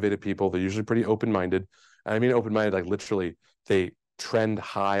pretty innovative people. They're usually pretty open-minded. And I mean open-minded, like literally, they trend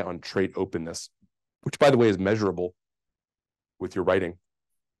high on trait openness, which, by the way, is measurable with your writing,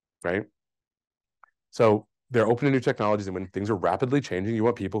 right? So they're open to new technologies, and when things are rapidly changing, you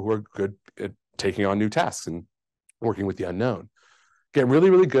want people who are good at taking on new tasks and working with the unknown. Get really,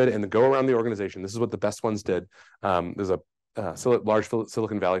 really good and then go around the organization. This is what the best ones did. There's a large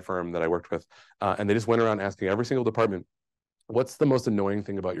Silicon Valley firm that I worked with, and they just went around asking every single department, what's the most annoying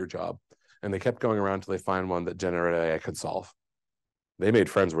thing about your job? And they kept going around until they find one that generative AI could solve. They made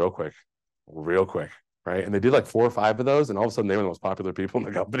friends real quick, right? And they did like 4 or 5 of those, and all of a sudden they were the most popular people in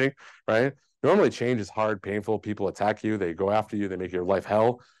the company, right? Normally change is hard, painful. People attack you, they go after you, they make your life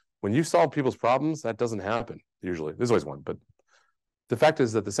hell. When you solve people's problems, that doesn't happen usually. There's always one, but the fact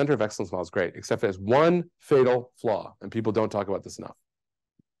is that the center of excellence model is great, except it has one fatal flaw, and people don't talk about this enough.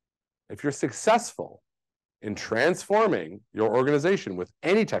 If you're successful in transforming your organization with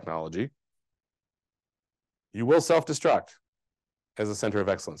any technology, you will self-destruct as a center of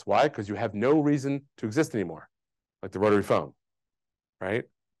excellence. Why? Because you have no reason to exist anymore, like the rotary phone, right?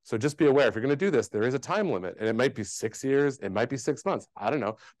 So just be aware, if you're going to do this, there is a time limit, and it might be 6 years, it might be 6 months. I don't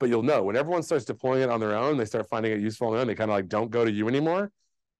know, but you'll know when everyone starts deploying it on their own, they start finding it useful on their own, they kind of like don't go to you anymore.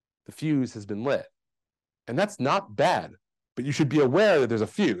 The fuse has been lit, and that's not bad, but you should be aware that there's a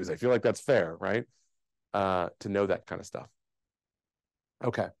fuse. I feel like that's fair, right? To know that kind of stuff.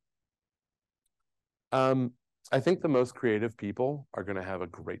 Okay. I think the most creative people are going to have a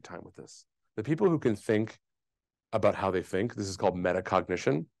great time with this. The people who can think about how they think, this is called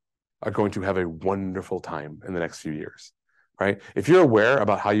metacognition, are going to have a wonderful time in the next few years, right? If you're aware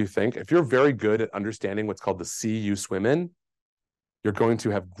about how you think, if you're very good at understanding what's called the sea you swim in, you're going to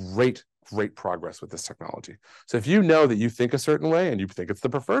have great progress with this technology. So if you know that you think a certain way and you think it's the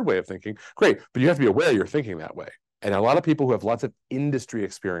preferred way of thinking, great, but you have to be aware you're thinking that way. And a lot of people who have lots of industry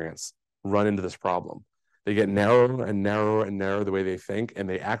experience run into this problem. They get narrower and narrower and narrower the way they think, and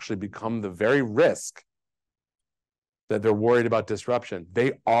they actually become the very risk that they're worried about disruption.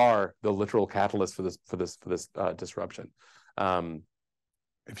 They are the literal catalyst for this disruption.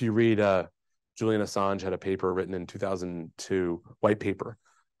 If you read Julian Assange had a paper written in 2002, white paper,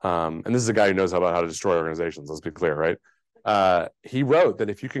 and this is a guy who knows about how to destroy organizations. Let's be clear, right? He wrote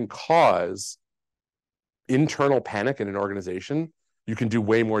that if you can cause internal panic in an organization, you can do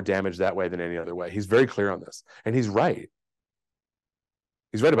way more damage that way than any other way. He's very clear on this, and he's right.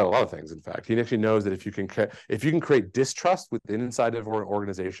 He's right about a lot of things. In fact, he actually knows that if you can create distrust within inside of an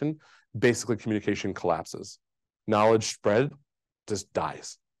organization, basically communication collapses. Knowledge spread just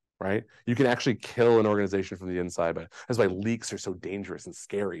dies, right? You can actually kill an organization from the inside. But that's why leaks are so dangerous and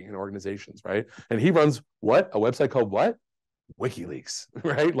scary in organizations, right? And he runs what? A website called what? WikiLeaks,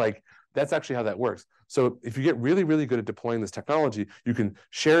 right? Like that's actually how that works. So if you get really, really good at deploying this technology, you can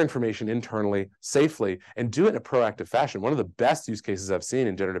share information internally safely and do it in a proactive fashion. One of the best use cases I've seen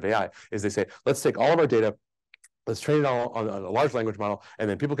in generative AI is they say, let's take all of our data, let's train it all on a large language model, and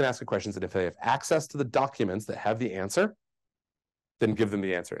then people can ask the questions, and if they have access to the documents that have the answer, then give them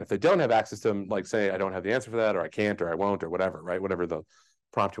the answer. And if they don't have access to them, like say, I don't have the answer for that, or I can't, or I won't, or whatever, right? Whatever the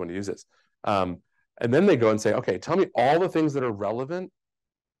prompt you want to use is. And then they go and say, okay, tell me all the things that are relevant.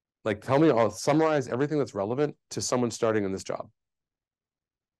 Like, I'll summarize everything that's relevant to someone starting in this job.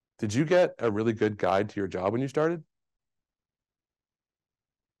 Did you get a really good guide to your job when you started?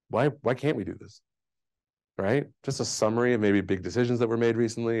 Why can't we do this? Right? Just a summary of maybe big decisions that were made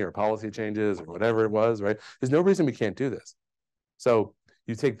recently or policy changes or whatever it was, right? There's no reason we can't do this. So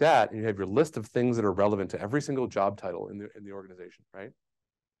you take that and you have your list of things that are relevant to every single job title in the organization, right?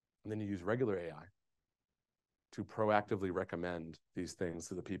 And then you use regular AI to proactively recommend these things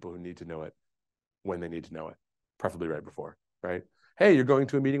to the people who need to know it when they need to know it, preferably right before, right? Hey, you're going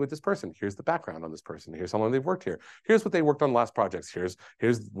to a meeting with this person. Here's the background on this person. Here's how long they've worked here. Here's what they worked on last projects. Here's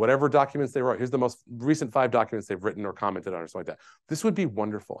whatever documents they wrote. Here's the most recent 5 documents they've written or commented on or something like that. This would be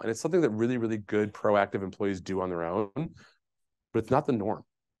wonderful. And it's something that really, really good proactive employees do on their own, but it's not the norm.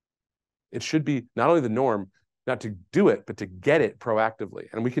 It should be not only the norm, not to do it, but to get it proactively.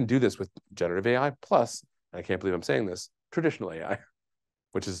 And we can do this with generative AI plus, and I can't believe I'm saying this, traditional AI,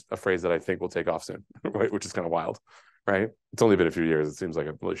 which is a phrase that I think will take off soon, right? Which is kind of wild, right? It's only been a few years. It seems like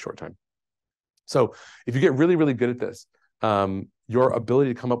a really short time. So if you get really, really good at this, your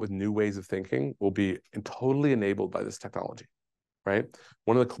ability to come up with new ways of thinking will be totally enabled by this technology, right?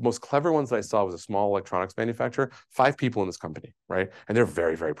 One of the most clever ones that I saw was a small electronics manufacturer, 5 people in this company, right? And they're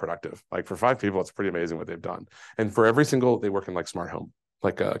very, very productive. Like for 5 people, it's pretty amazing what they've done. And for every single, they work in like smart home,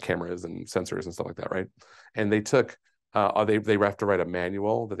 like cameras and sensors and stuff like that, right? And they took, they have to write a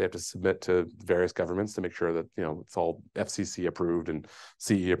manual that they have to submit to various governments to make sure that, you know, it's all FCC approved and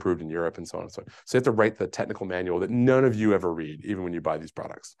CE approved in Europe and so on and so on. So you have to write the technical manual that none of you ever read, even when you buy these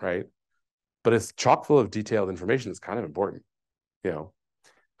products, right? But it's chock full of detailed information that's kind of important, you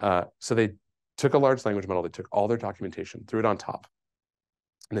know? So they took a large language model, they took all their documentation, threw it on top.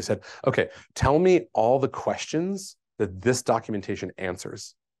 And they said, okay, tell me all the questions that this documentation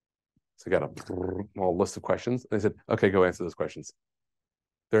answers. So they got a whole list of questions. And they said, okay, go answer those questions.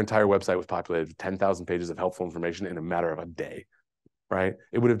 Their entire website was populated with 10,000 pages of helpful information in a matter of a day, right?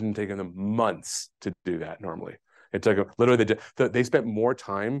 It would have been taking them months to do that normally. It took them, literally, they spent more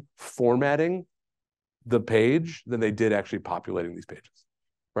time formatting the page than they did actually populating these pages,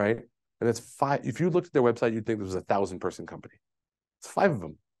 right? And that's 5. If you looked at their website, you'd think this was a 1,000-person company. It's 5 of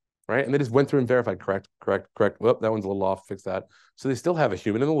them, right? And they just went through and verified, correct. Well, that one's a little off, fix that. So they still have a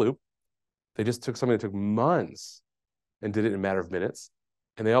human in the loop. They just took something that took months and did it in a matter of minutes.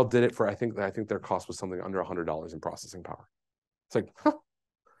 And they all did it for, I think their cost was something under $100 in processing power. It's like, huh,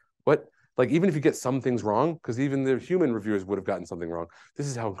 what? Like, even if you get some things wrong, because even the human reviewers would have gotten something wrong, this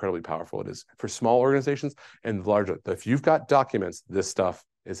is how incredibly powerful it is for small organizations and larger. If you've got documents, this stuff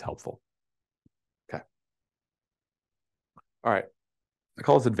is helpful. Okay. All right. I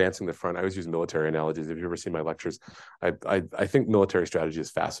call this advancing the front. I always use military analogies. If you've ever seen my lectures, I think military strategy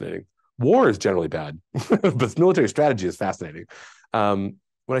is fascinating. War is generally bad, but military strategy is fascinating.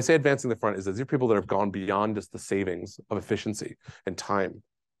 When I say advancing the front, is that these are people that have gone beyond just the savings of efficiency and time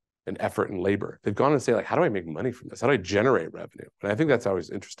and effort and labor. They've gone and say, like, how do I make money from this? How do I generate revenue? And I think that's always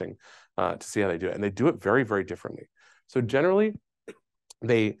interesting to see how they do it. And they do it very, very differently. So generally,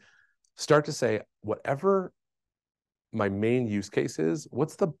 they start to say, whatever my main use case is,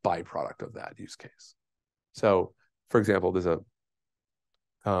 what's the byproduct of that use case? So, for example, there's a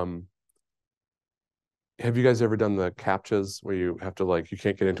have you guys ever done the CAPTCHAs where you have to, like, you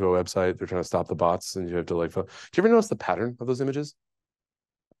can't get into a website, they're trying to stop the bots, and you have to, like, do you ever notice the pattern of those images?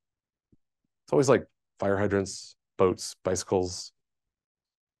 It's always like fire hydrants, boats, bicycles,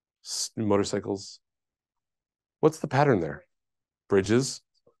 motorcycles. What's the pattern there? Bridges,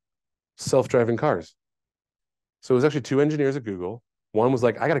 self-driving cars. So it was actually 2 engineers at Google. One was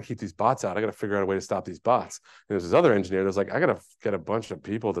like, I got to keep these bots out. I got to figure out a way to stop these bots. And there's this other engineer that was like, I got to get a bunch of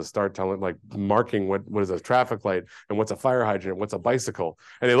people to start telling, like, marking what is a traffic light and what's a fire hydrant, what's a bicycle.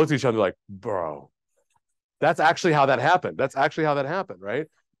 And they looked at each other like, bro, that's actually how that happened. That's actually how that happened, right?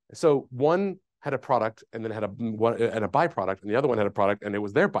 So one had a product and then had a byproduct, and the other one had a product and it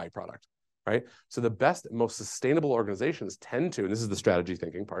was their byproduct, right? So the best, most sustainable organizations tend to, and this is the strategy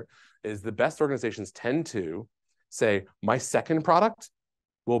thinking part, is the best organizations tend to say, my second product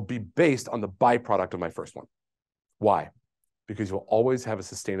will be based on the byproduct of my first one. Why? Because you'll always have a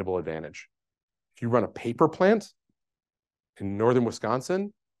sustainable advantage. If you run a paper plant in northern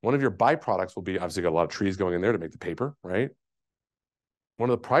Wisconsin, one of your byproducts will be, obviously got a lot of trees going in there to make the paper, right? One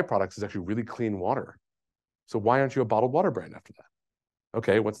of the byproducts is actually really clean water. So why aren't you a bottled water brand after that?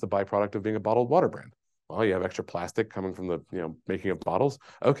 Okay, what's the byproduct of being a bottled water brand? Well, you have extra plastic coming from the, making of bottles.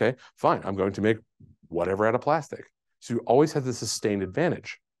 Okay, fine. I'm going to make whatever out of plastic. So you always have the sustained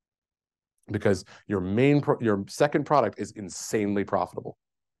advantage because your second product is insanely profitable,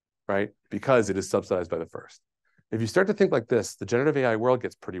 right? Because it is subsidized by the first. If you start to think like this, the generative AI world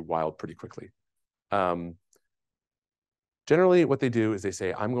gets pretty wild pretty quickly. Generally, what they do is they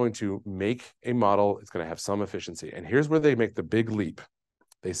say, I'm going to make a model. It's going to have some efficiency. And here's where they make the big leap.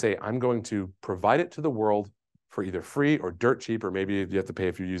 They say, I'm going to provide it to the world for either free or dirt cheap, or maybe you have to pay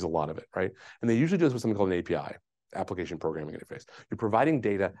if you use a lot of it, right? And they usually do this with something called an API, application programming interface. You're providing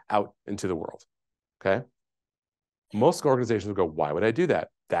data out into the world, okay? Most organizations will go, why would I do that?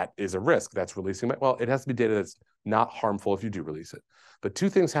 That is a risk. That's releasing well, it has to be data that's not harmful if you do release it. But 2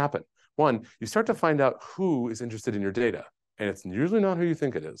 things happen. One, you start to find out who is interested in your data, and it's usually not who you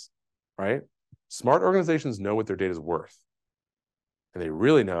think it is, right? Smart organizations know what their data is worth, and they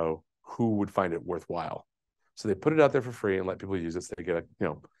really know who would find it worthwhile. So they put it out there for free and let people use it so they get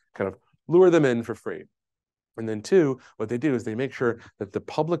kind of lure them in for free. And then 2, what they do is they make sure that the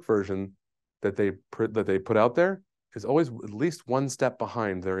public version that they put out there is always at least 1 step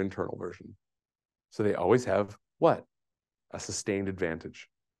behind their internal version. So they always have what? A sustained advantage.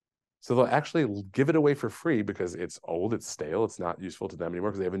 So they'll actually give it away for free because it's old, it's stale, it's not useful to them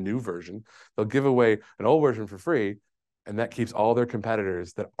anymore because they have a new version. They'll give away an old version for free, and that keeps all their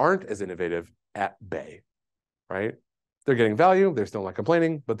competitors that aren't as innovative at bay, right? They're getting value, they're still not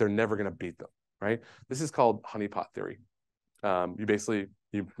complaining, but they're never going to beat them, right? This is called honeypot theory.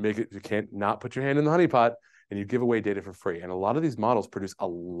 You can't not put your hand in the honeypot, and you give away data for free. And a lot of these models produce a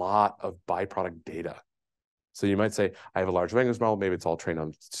lot of byproduct data. So you might say, I have a large language model. Maybe it's all trained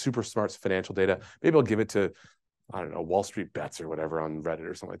on super smart financial data. Maybe I'll give it to, I don't know, Wall Street Bets or whatever on Reddit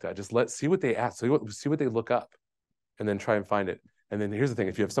or something like that. Just see what they ask, see what they look up, and then try and find it. And then here's the thing.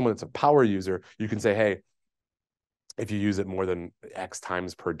 If you have someone that's a power user, you can say, hey, if you use it more than X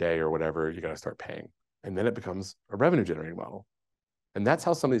times per day or whatever, you got to start paying. And then it becomes a revenue generating model. And that's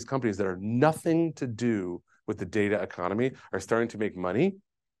how some of these companies that are nothing to do with the data economy are starting to make money,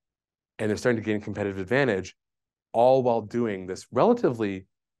 and they're starting to gain competitive advantage, all while doing this relatively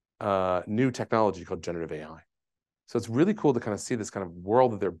new technology called generative AI. So it's really cool to kind of see this kind of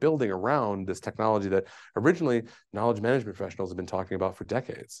world that they're building around this technology that originally knowledge management professionals have been talking about for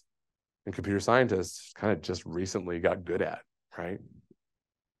decades, and computer scientists kind of just recently got good at, right?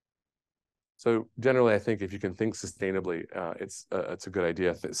 So generally, I think if you can think sustainably, it's a good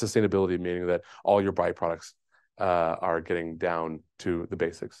idea. Sustainability meaning that all your byproducts are getting down to the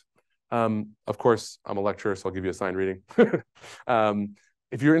basics. Of course, I'm a lecturer, so I'll give you a sign reading.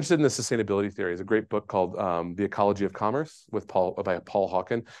 If you're interested in the sustainability theory, there's a great book called The Ecology of Commerce by Paul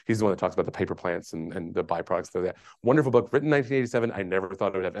Hawken. He's the one that talks about the paper plants and the byproducts of that. Wonderful book, written in 1987. I never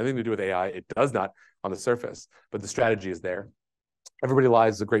thought it would have anything to do with AI. It does not on the surface, but the strategy is there. Everybody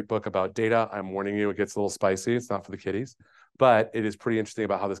Lies is a great book about data. I'm warning you, it gets a little spicy. It's not for the kiddies, but it is pretty interesting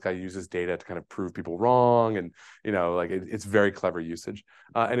about how this guy uses data to kind of prove people wrong. And, like it's very clever usage.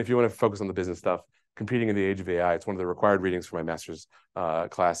 And if you want to focus on the business stuff, Competing in the Age of AI, it's one of the required readings for my master's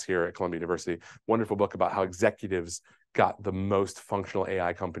class here at Columbia University. Wonderful book about how executives got the most functional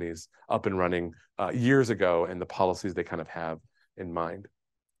AI companies up and running years ago and the policies they kind of have in mind.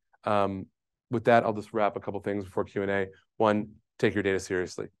 With that, I'll just wrap a couple things before Q&A. One, take your data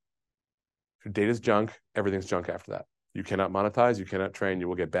seriously. If your data's junk, everything's junk after that. You cannot monetize, you cannot train, you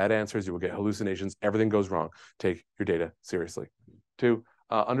will get bad answers, you will get hallucinations, everything goes wrong. Take your data seriously. Two,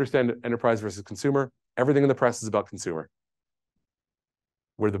 understand enterprise versus consumer. Everything in the press is about consumer.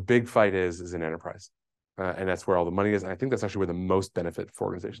 Where the big fight is in enterprise. And that's where all the money is. And I think that's actually where the most benefit for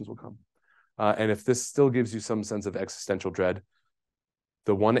organizations will come. And if this still gives you some sense of existential dread,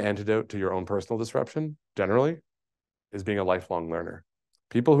 the one antidote to your own personal disruption, generally, is being a lifelong learner.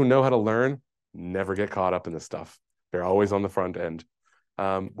 People who know how to learn never get caught up in this stuff. They're always on the front end.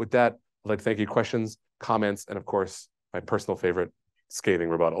 With that, I'd like to thank you. Questions, comments, and of course, my personal favorite, scathing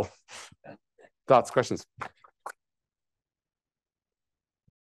rebuttal. Thoughts, questions?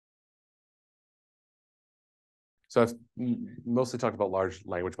 So I've mostly talked about large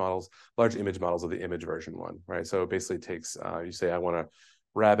language models. Large image models are the image version one, right? So it basically takes, you say, I want a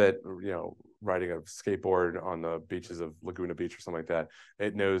rabbit, riding a skateboard on the beaches of Laguna Beach or something like that.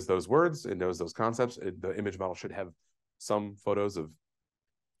 It knows those words, it knows those concepts. The image model should have some photos of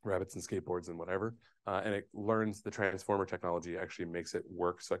rabbits and skateboards and whatever. And it learns the transformer technology actually makes it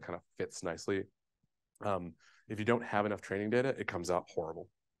work so it kind of fits nicely. If you don't have enough training data, it comes out horrible.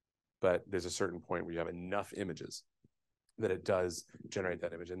 But there's a certain point where you have enough images that it does generate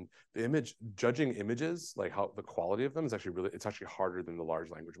that image. And the image, judging images, like how the quality of them is actually it's actually harder than the large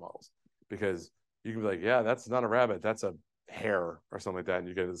language models, because you can be like, yeah, that's not a rabbit, that's a hare or something like that. And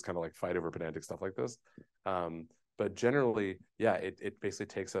you get this kind of like fight over pedantic stuff like this. But generally, yeah, it basically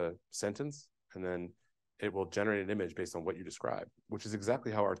takes a sentence and then it will generate an image based on what you describe, which is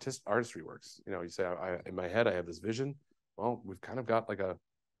exactly how artistry works. You say, in my head, I have this vision. Well, we've kind of got like a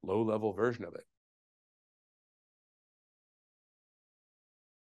low-level version of it.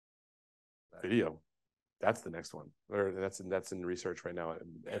 Video, that's the next one. Or that's in research right now at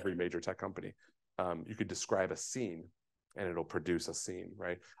every major tech company. You could describe a scene and it'll produce a scene,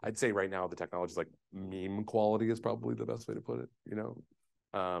 right? I'd say right now the technology is like meme quality is probably the best way to put it.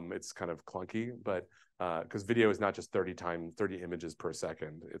 It's kind of clunky, but because video is not just 30 images per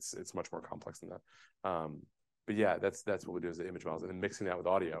second. It's much more complex than that. But yeah, that's what we do as the image models, and then mixing that with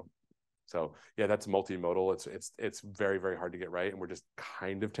audio. So yeah, that's multimodal. It's very, very hard to get right, and we're just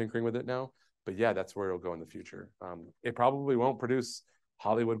kind of tinkering with it now. But yeah, that's where it'll go in the future. It probably won't produce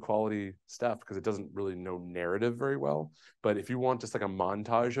Hollywood quality stuff because it doesn't really know narrative very well. But if you want just like a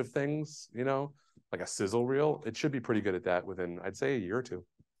montage of things, like a sizzle reel, it should be pretty good at that within, I'd say, a year or two.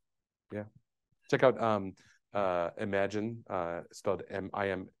 Yeah. Check out Imagine, spelled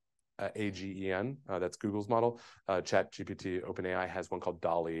MIMAGEN. That's Google's model. ChatGPT, OpenAI has one called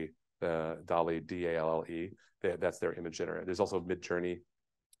DALL-E, DALL-E, DALL-E. That's their image generator. There's also Midjourney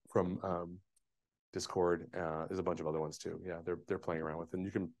from Discord. There's a bunch of other ones too. Yeah, they're playing around with, and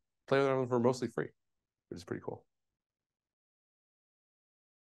you can play with them for mostly free, which is pretty cool.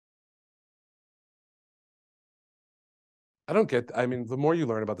 I mean, the more you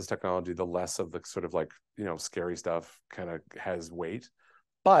learn about this technology, the less of the sort of like, scary stuff kind of has weight.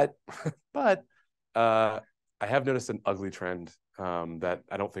 But I have noticed an ugly trend that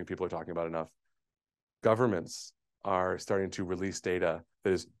I don't think people are talking about enough. Governments are starting to release data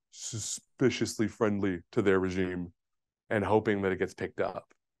that is suspiciously friendly to their regime and hoping that it gets picked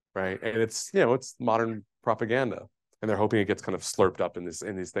up, right? And it's modern propaganda. and they're hoping it gets kind of slurped up in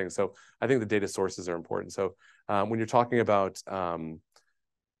these things. So I think the data sources are important. So when you're talking about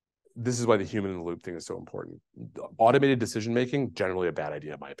this is why the human in the loop thing is so important. Automated decision making, generally a bad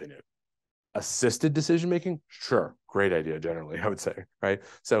idea in my opinion. Assisted decision making, sure, great idea generally, I would say, right?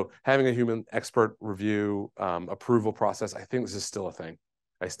 So having a human expert review, approval process, I think this is still a thing.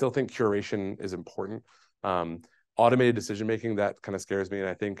 I still think curation is important. Automated decision making, that kind of scares me, and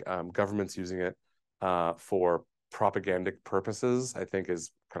I think governments using it for propagandic purposes, I think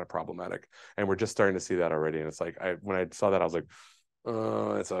is kind of problematic. And we're just starting to see that already. And it's like, when I saw that, I was like,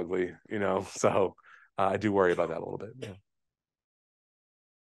 oh, it's ugly, you know? So I do worry about that a little bit. Yeah.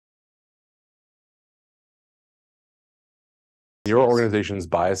 Your organization's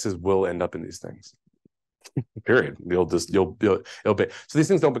biases will end up in these things. Period. It'll be so these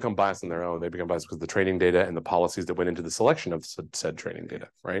things don't become biased on their own. They become biased because of the training data and the policies that went into the selection of said training data,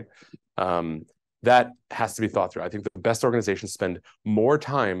 right? That has to be thought through. I think the best organizations spend more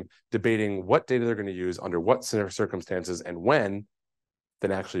time debating what data they're going to use under what circumstances and when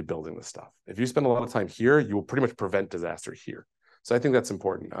than actually building the stuff. If you spend a lot of time here, you will pretty much prevent disaster here. So I think that's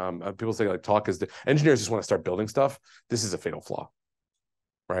important. People say like talk is engineers just want to start building stuff. This is a fatal flaw,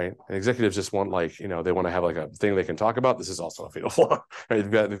 right? And executives just want like, you know, they want to have like a thing they can talk about. This is also a fatal flaw, right?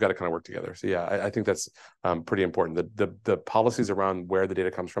 They've got to kind of work together. So yeah, I think that's pretty important. The policies around where the data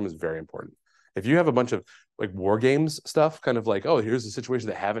comes from is very important. If you have a bunch of like war games stuff, kind of like, oh, here's a situation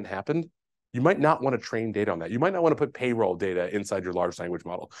that haven't happened, you might not want to train data on that. You might not want to put payroll data inside your large language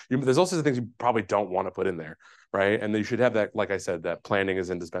model. There's also some things you probably don't want to put in there, right? And you should have that, like I said, that planning is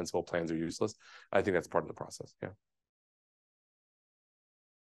indispensable, plans are useless. I think that's part of the process, yeah.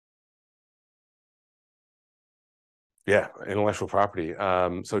 Yeah, intellectual property.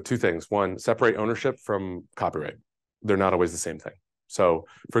 So two things. One, separate ownership from copyright. They're not always the same thing. So,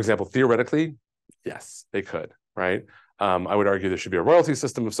 for example, theoretically, yes, they could, right? I would argue there should be a royalty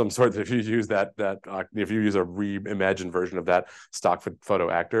system of some sort. That if you use if you use a reimagined version of that stock photo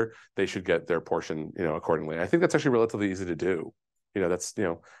actor, they should get their portion, you know, accordingly. I think that's actually relatively easy to do. You know, that's, you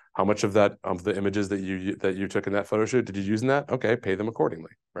know, how much of that of the images that you took in that photo shoot did you use in that? Okay, pay them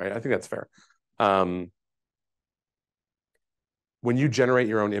accordingly, right? I think that's fair. When you generate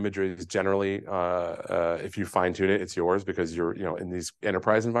your own imagery, generally, if you fine tune it, it's yours because you're, you know, in these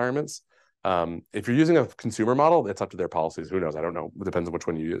enterprise environments. If you're using a consumer model, it's up to their policies. Who knows? I don't know. It depends on which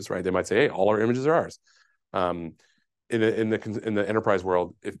one you use, right? They might say, hey, all our images are ours. In the enterprise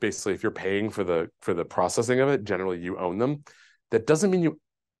world, if you're paying for the processing of it, generally you own them. That doesn't mean you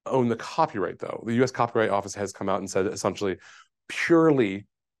own the copyright, though. The U.S. Copyright Office has come out and said essentially, purely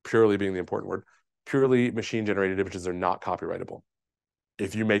being the important word, purely machine-generated images are not copyrightable.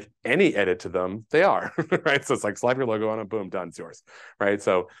 If you make any edit to them, they are, right? So it's like slap your logo on it, boom, done, it's yours, right?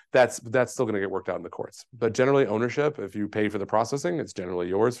 So that's still going to get worked out in the courts. But generally, ownership, if you pay for the processing, it's generally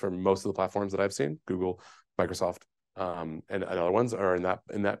yours for most of the platforms that I've seen, Google, Microsoft, and other ones are in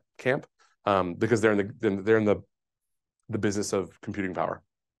that camp, because they're in the business of computing power,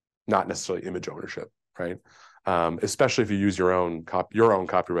 not necessarily image ownership, right? Especially if you use your own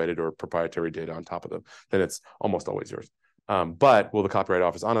copyrighted or proprietary data on top of them, then it's almost always yours. But will the Copyright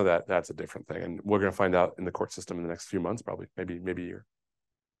Office honor that? That's a different thing, and we're going to find out in the court system in the next few months, probably, maybe a year.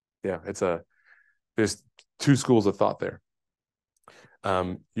 Yeah, there's two schools of thought there.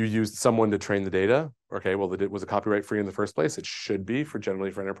 You used someone to train the data. Okay, well, was it copyright free in the first place? It should be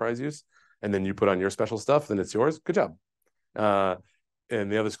generally for enterprise use, and then you put on your special stuff, then it's yours. Good job.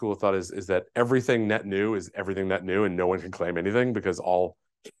 And the other school of thought is that everything net new is everything net new, and no one can claim anything because all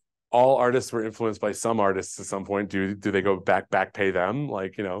artists were influenced by some artists at some point. Do they go back pay them?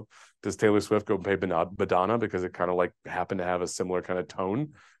 Like, you know, does Taylor Swift go pay Madonna because it kind of like happened to have a similar kind of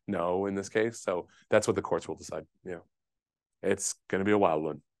tone? No, in this case. So that's what the courts will decide. Yeah, it's going to be a wild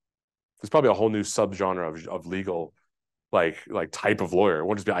one. There's probably a whole new subgenre of legal, like type of lawyer. It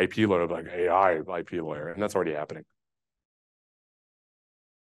won't just be IP lawyer, but like AI IP lawyer, and that's already happening.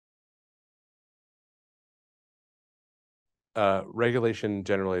 Regulation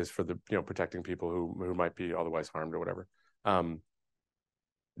generally is for the, you know, protecting people who might be otherwise harmed or whatever.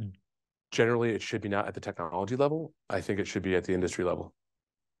 Generally, it should be not at the technology level. I think it should be at the industry level.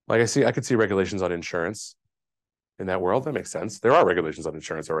 Like I could see regulations on insurance in that world. That makes sense. There are regulations on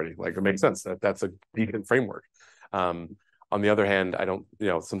insurance already. Like it makes sense that's a decent framework. On the other hand, I don't, you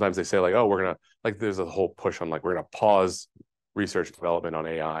know, sometimes they say like, oh, we're gonna, like, there's a whole push on like we're gonna pause research and development on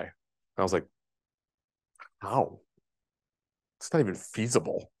AI. And I was like, how? It's not even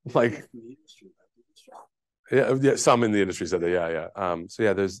feasible. Like, yeah, some in the industry said that, yeah. So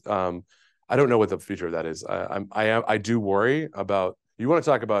yeah, there's, I don't know what the future of that is. I do worry about. You want to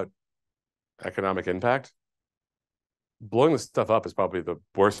talk about economic impact? blowing this stuff up is probably the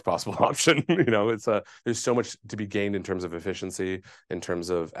worst possible option. It's there's so much to be gained in terms of efficiency, in terms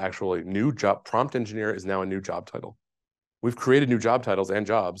of actually new job. Prompt engineer is now a new job title. We've created new job titles and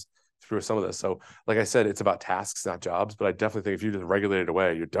jobs through some of this. So, like I said, it's about tasks, not jobs. But I definitely think if you just regulate it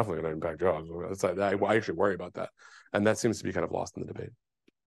away, you're definitely going to impact jobs. It's like, I actually worry about that, and that seems to be kind of lost in the debate.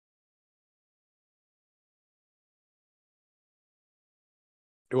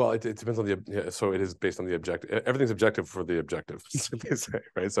 Well, it depends on so it is based on the objective. Everything's objective for the objective, they say,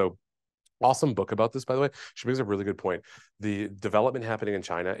 right? So awesome book about this, by the way. She makes a really good point. The development happening in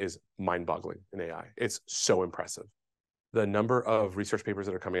China is mind-boggling in AI. It's so impressive. The number of research papers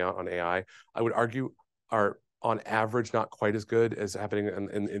that are coming out on AI, I would argue, are on average not quite as good as happening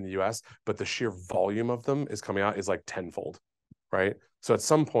in the US, but the sheer volume of them is coming out is like tenfold, right? So at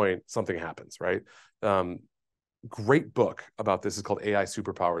some point, something happens, right? Great book about this is called AI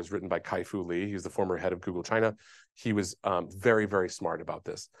Superpowers, written by Kai-Fu Lee. He's the former head of Google China. He was very, very smart about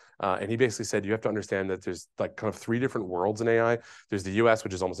this. And he basically said, you have to understand that there's like kind of three different worlds in AI. There's the US,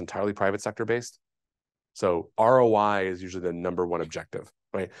 which is almost entirely private sector based. So ROI is usually the number one objective,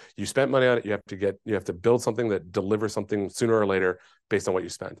 right? You spent money on it. You have to build something that delivers something sooner or later based on what you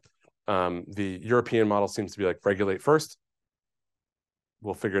spent. The European model seems to be like regulate first.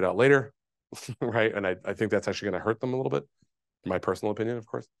 We'll figure it out later. Right. And I think that's actually going to hurt them a little bit, my personal opinion, of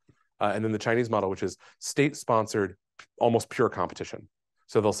course. And then the Chinese model, which is state-sponsored, almost pure competition.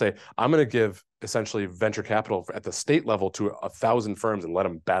 So they'll say, I'm going to give essentially venture capital at the state level to 1,000 firms and let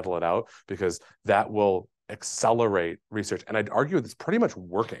them battle it out, because that will accelerate research. And I'd argue it's pretty much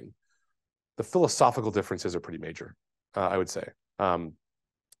working. The philosophical differences are pretty major, I would say.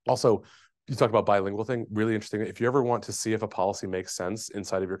 Also, you talk about bilingual thing, really interesting. If you ever want to see if a policy makes sense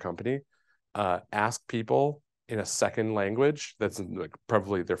inside of your company, ask people in a second language that's like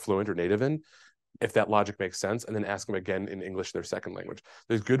probably they're fluent or native in, if that logic makes sense, and then ask them again in English, their second language.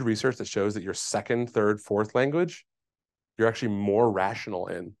 There's good research that shows that your second, third, fourth language, you're actually more rational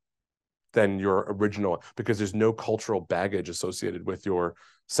in than your original, because there's no cultural baggage associated with your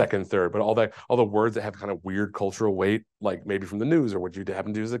second, third, but all the words that have kind of weird cultural weight, like maybe from the news or what you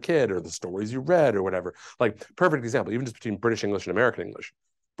happened to do as a kid or the stories you read or whatever. Like perfect example, even just between British English and American English.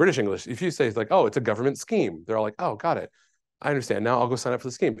 British English, if you say it's like, oh, it's a government scheme, they're all like, oh, got it. I understand. Now I'll go sign up for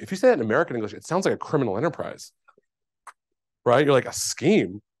the scheme. If you say that in American English, it sounds like a criminal enterprise, right? You're like, a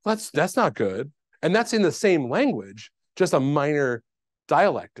scheme? That's not good. And that's in the same language, just a minor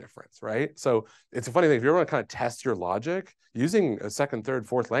dialect difference, right? So it's a funny thing. If you ever want to kind of test your logic, using a second, third,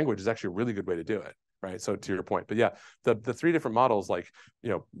 fourth language is actually a really good way to do it, right? So to your point, but yeah, the three different models, like,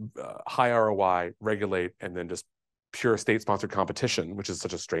 high ROI, regulate, and then just pure state-sponsored competition, which is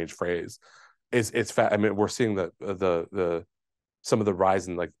such a strange phrase, it's fat. I mean, we're seeing the some of the rise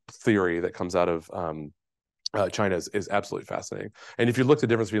in like theory that comes out of China is absolutely fascinating. And if you look at the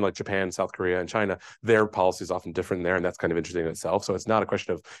difference between like Japan, South Korea, and China, their policy is often different there, and that's kind of interesting in itself. So it's not a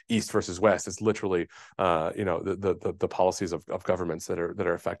question of East versus West. It's literally the policies of governments that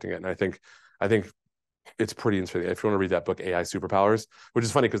are affecting it. And I think it's pretty interesting. If you want to read that book, AI Superpowers, which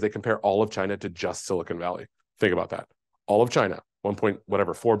is funny because they compare all of China to just Silicon Valley. Think about that. All of China,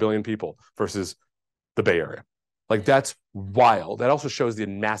 4 billion people versus the Bay Area. Like, that's wild. That also shows the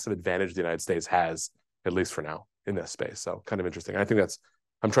massive advantage the United States has, at least for now, in this space. So kind of interesting. I think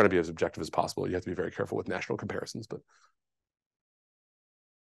I'm trying to be as objective as possible. You have to be very careful with national comparisons, but.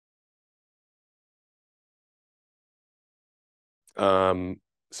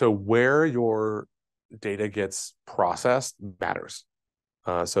 So where your data gets processed matters.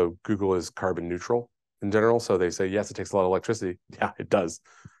 So Google is carbon neutral in general. So they say, yes, it takes a lot of electricity. Yeah, it does.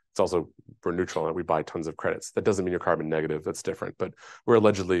 It's also, we're neutral and we buy tons of credits. That doesn't mean you're carbon negative. That's different. But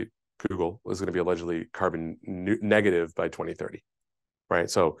Google is going to be allegedly carbon negative by 2030, right?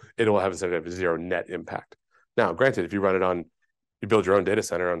 So it'll have a zero net impact. Now, granted, if you build your own data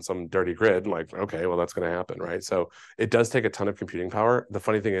center on some dirty grid, like, okay, well, that's going to happen, right? So it does take a ton of computing power. The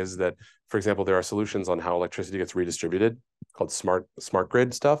funny thing is that, for example, there are solutions on how electricity gets redistributed called smart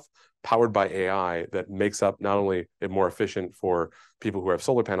grid stuff, powered by AI, that makes up not only it more efficient for people who have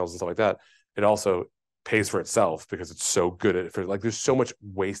solar panels and stuff like that, it also pays for itself because it's so good at it. Like, there's so much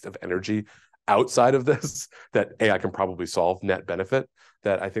waste of energy outside of this that AI can probably solve net benefit,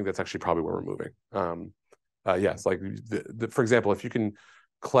 that I think that's actually probably where we're moving. Yes, like for example, if you can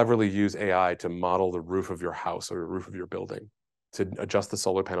cleverly use AI to model the roof of your house or the roof of your building to adjust the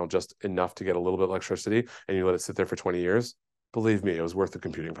solar panel just enough to get a little bit of electricity, and you let it sit there for 20 years, believe me, it was worth the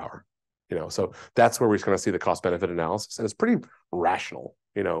computing power. So that's where we're going to see the cost benefit analysis, and it's pretty rational,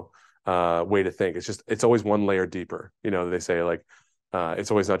 way to think. It's always one layer deeper. They say, like, it's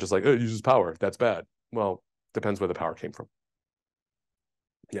always not just like, oh, it uses power, that's bad. Well, Depends where the power came from.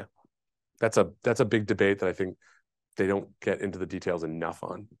 Yeah, that's a big debate that I think they don't get into the details enough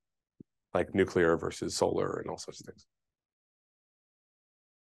on, like nuclear versus solar and all sorts of things.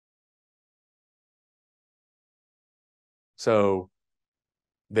 So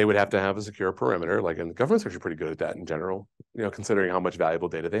they would have to have a secure perimeter, like, and the government's actually pretty good at that in general, you know, considering how much valuable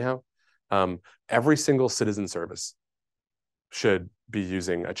data they have. Every single citizen service should be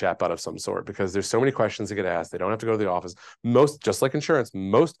using a chatbot of some sort, because there's so many questions that get asked. They don't have to go to the office. Most, just like insurance,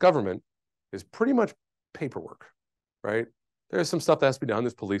 most government is pretty much paperwork, right? There's some stuff that has to be done.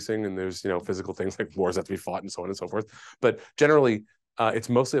 There's policing, and there's, you know, physical things like wars that have to be fought and so on and so forth. But generally, it's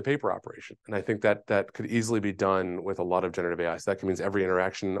mostly a paper operation, and I think that that could easily be done with a lot of generative AI. So that means every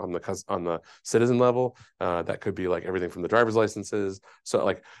interaction on the citizen level. That could be like everything from the driver's licenses. So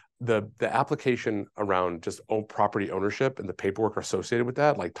like the application around just property ownership and the paperwork associated with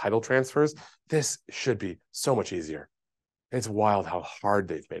that, like title transfers. This should be so much easier. It's wild how hard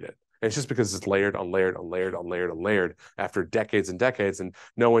they've made it. And it's just because it's layered on layered on layered on layered on layered after decades and decades, and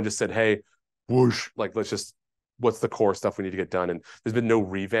no one just said, "Hey, whoosh, like let's just." What's the core stuff we need to get done? And there's been no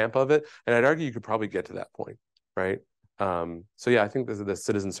revamp of it. And I'd argue you could probably get to that point, right? So yeah, I think the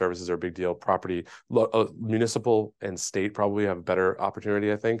citizen services are a big deal. Property, municipal and state probably have a better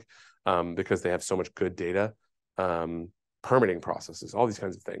opportunity, I think, because they have so much good data. Permitting processes, all these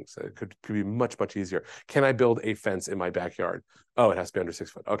kinds of things. It could be much, much easier. Can I build a fence in my backyard? Oh, it has to be under 6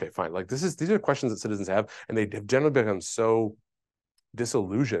 foot. Okay, fine. Like these are questions that citizens have, and they have generally become so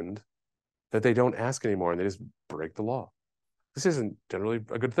disillusioned that they don't ask anymore, and they just break the law. This isn't generally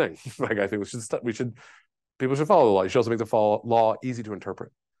a good thing. Like I think people should follow the law. You should also make the law easy to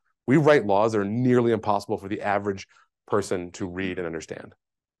interpret. We write laws that are nearly impossible for the average person to read and understand.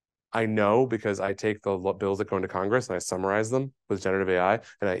 I know because I take the bills that go into Congress and I summarize them with generative AI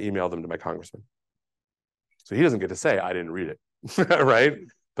and I email them to my congressman. So he doesn't get to say I didn't read it, right?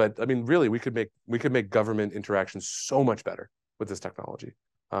 But I mean, really, we could make government interactions so much better with this technology.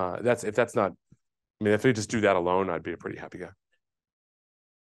 If we just do that alone, I'd be a pretty happy guy.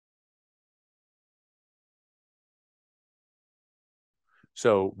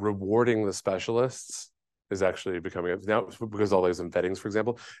 So rewarding the specialists is actually becoming, now because all those embeddings, for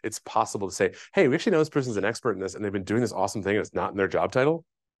example, it's possible to say, hey, we actually know this person's an expert in this and they've been doing this awesome thing and it's not in their job title.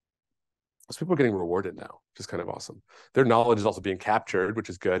 Those people are getting rewarded now, which is kind of awesome. Their knowledge is also being captured, which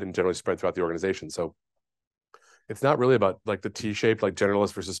is good and generally spread throughout the organization. So it's not really about like the T-shaped, like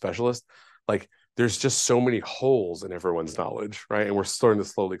generalist versus specialist. Like there's just so many holes in everyone's knowledge, right? And we're starting to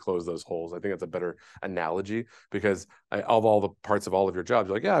slowly close those holes. I think that's a better analogy, because of all the parts of all of your jobs,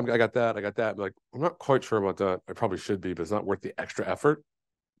 you're like, yeah, I got that. I'm like, I'm not quite sure about that. I probably should be, but it's not worth the extra effort.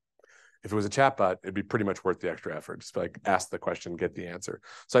 If it was a chatbot, it'd be pretty much worth the extra effort. Just like ask the question, get the answer.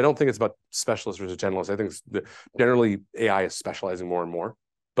 So I don't think it's about specialists versus generalists. I think generally AI is specializing more and more,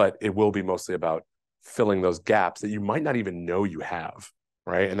 but it will be mostly about filling those gaps that you might not even know you have,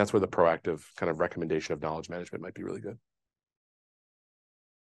 right? And that's where the proactive kind of recommendation of knowledge management might be really good.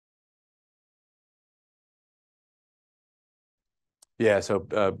 Yeah, so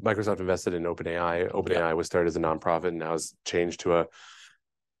Microsoft invested in OpenAI. OpenAI was started as a nonprofit and now has changed to a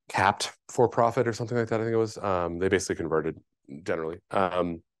capped for profit or something like that. I think it was. They basically converted generally.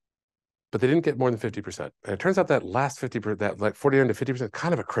 But they didn't get more than 50%. And it turns out that last 50%, that like 49 to 50%,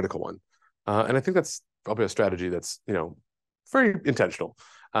 kind of a critical one. And I think that's probably a strategy that's, you know, very intentional.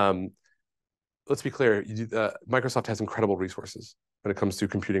 Let's be clear, Microsoft has incredible resources when it comes to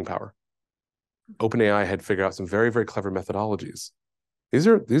computing power. OpenAI had figured out some very, very clever methodologies. These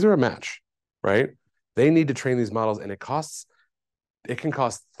are a match, right? They need to train these models, and it can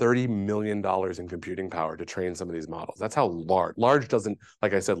cost $30 million in computing power to train some of these models. That's how large doesn't,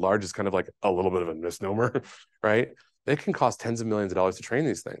 like I said, large is kind of like a little bit of a misnomer, right? It can cost tens of millions of dollars to train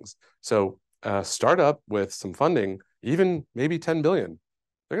these things. So start up with some funding, even maybe 10 billion.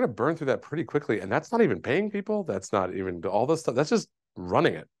 They're going to burn through that pretty quickly. And that's not even paying people. That's not even all this stuff. That's just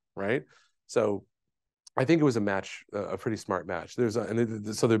running it, right? So I think it was a pretty smart match.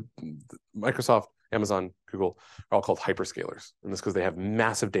 The Microsoft, Amazon, Google are all called hyperscalers. And that's because they have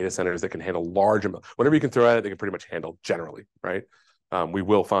massive data centers that can handle large amounts. Whatever you can throw at it, they can pretty much handle generally, right? We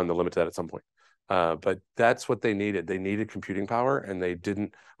will find the limit to that at some point. But that's what they needed. They needed computing power, and they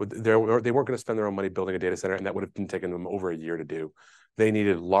weren't going to spend their own money building a data center, and that would have been taking them over a year to do. They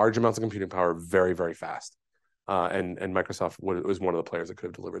needed large amounts of computing power very, very fast. And Microsoft was one of the players that could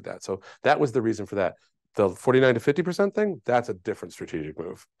have delivered that. So that was the reason for that. The 49 to 50% thing, that's a different strategic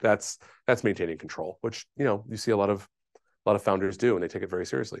move. That's maintaining control, which, you know, you see a lot of founders do, and they take it very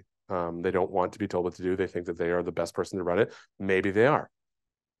seriously. They don't want to be told what to do. They think that they are the best person to run it. Maybe they are.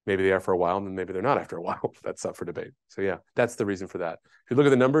 Maybe they are for a while, and then maybe they're not after a while. That's up for debate. So yeah, that's the reason for that. If you look at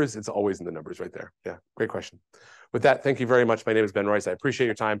the numbers, it's always in the numbers right there. Yeah, great question. With that, thank you very much. My name is Ben Royce. I appreciate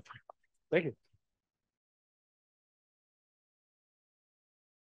your time. Thank you.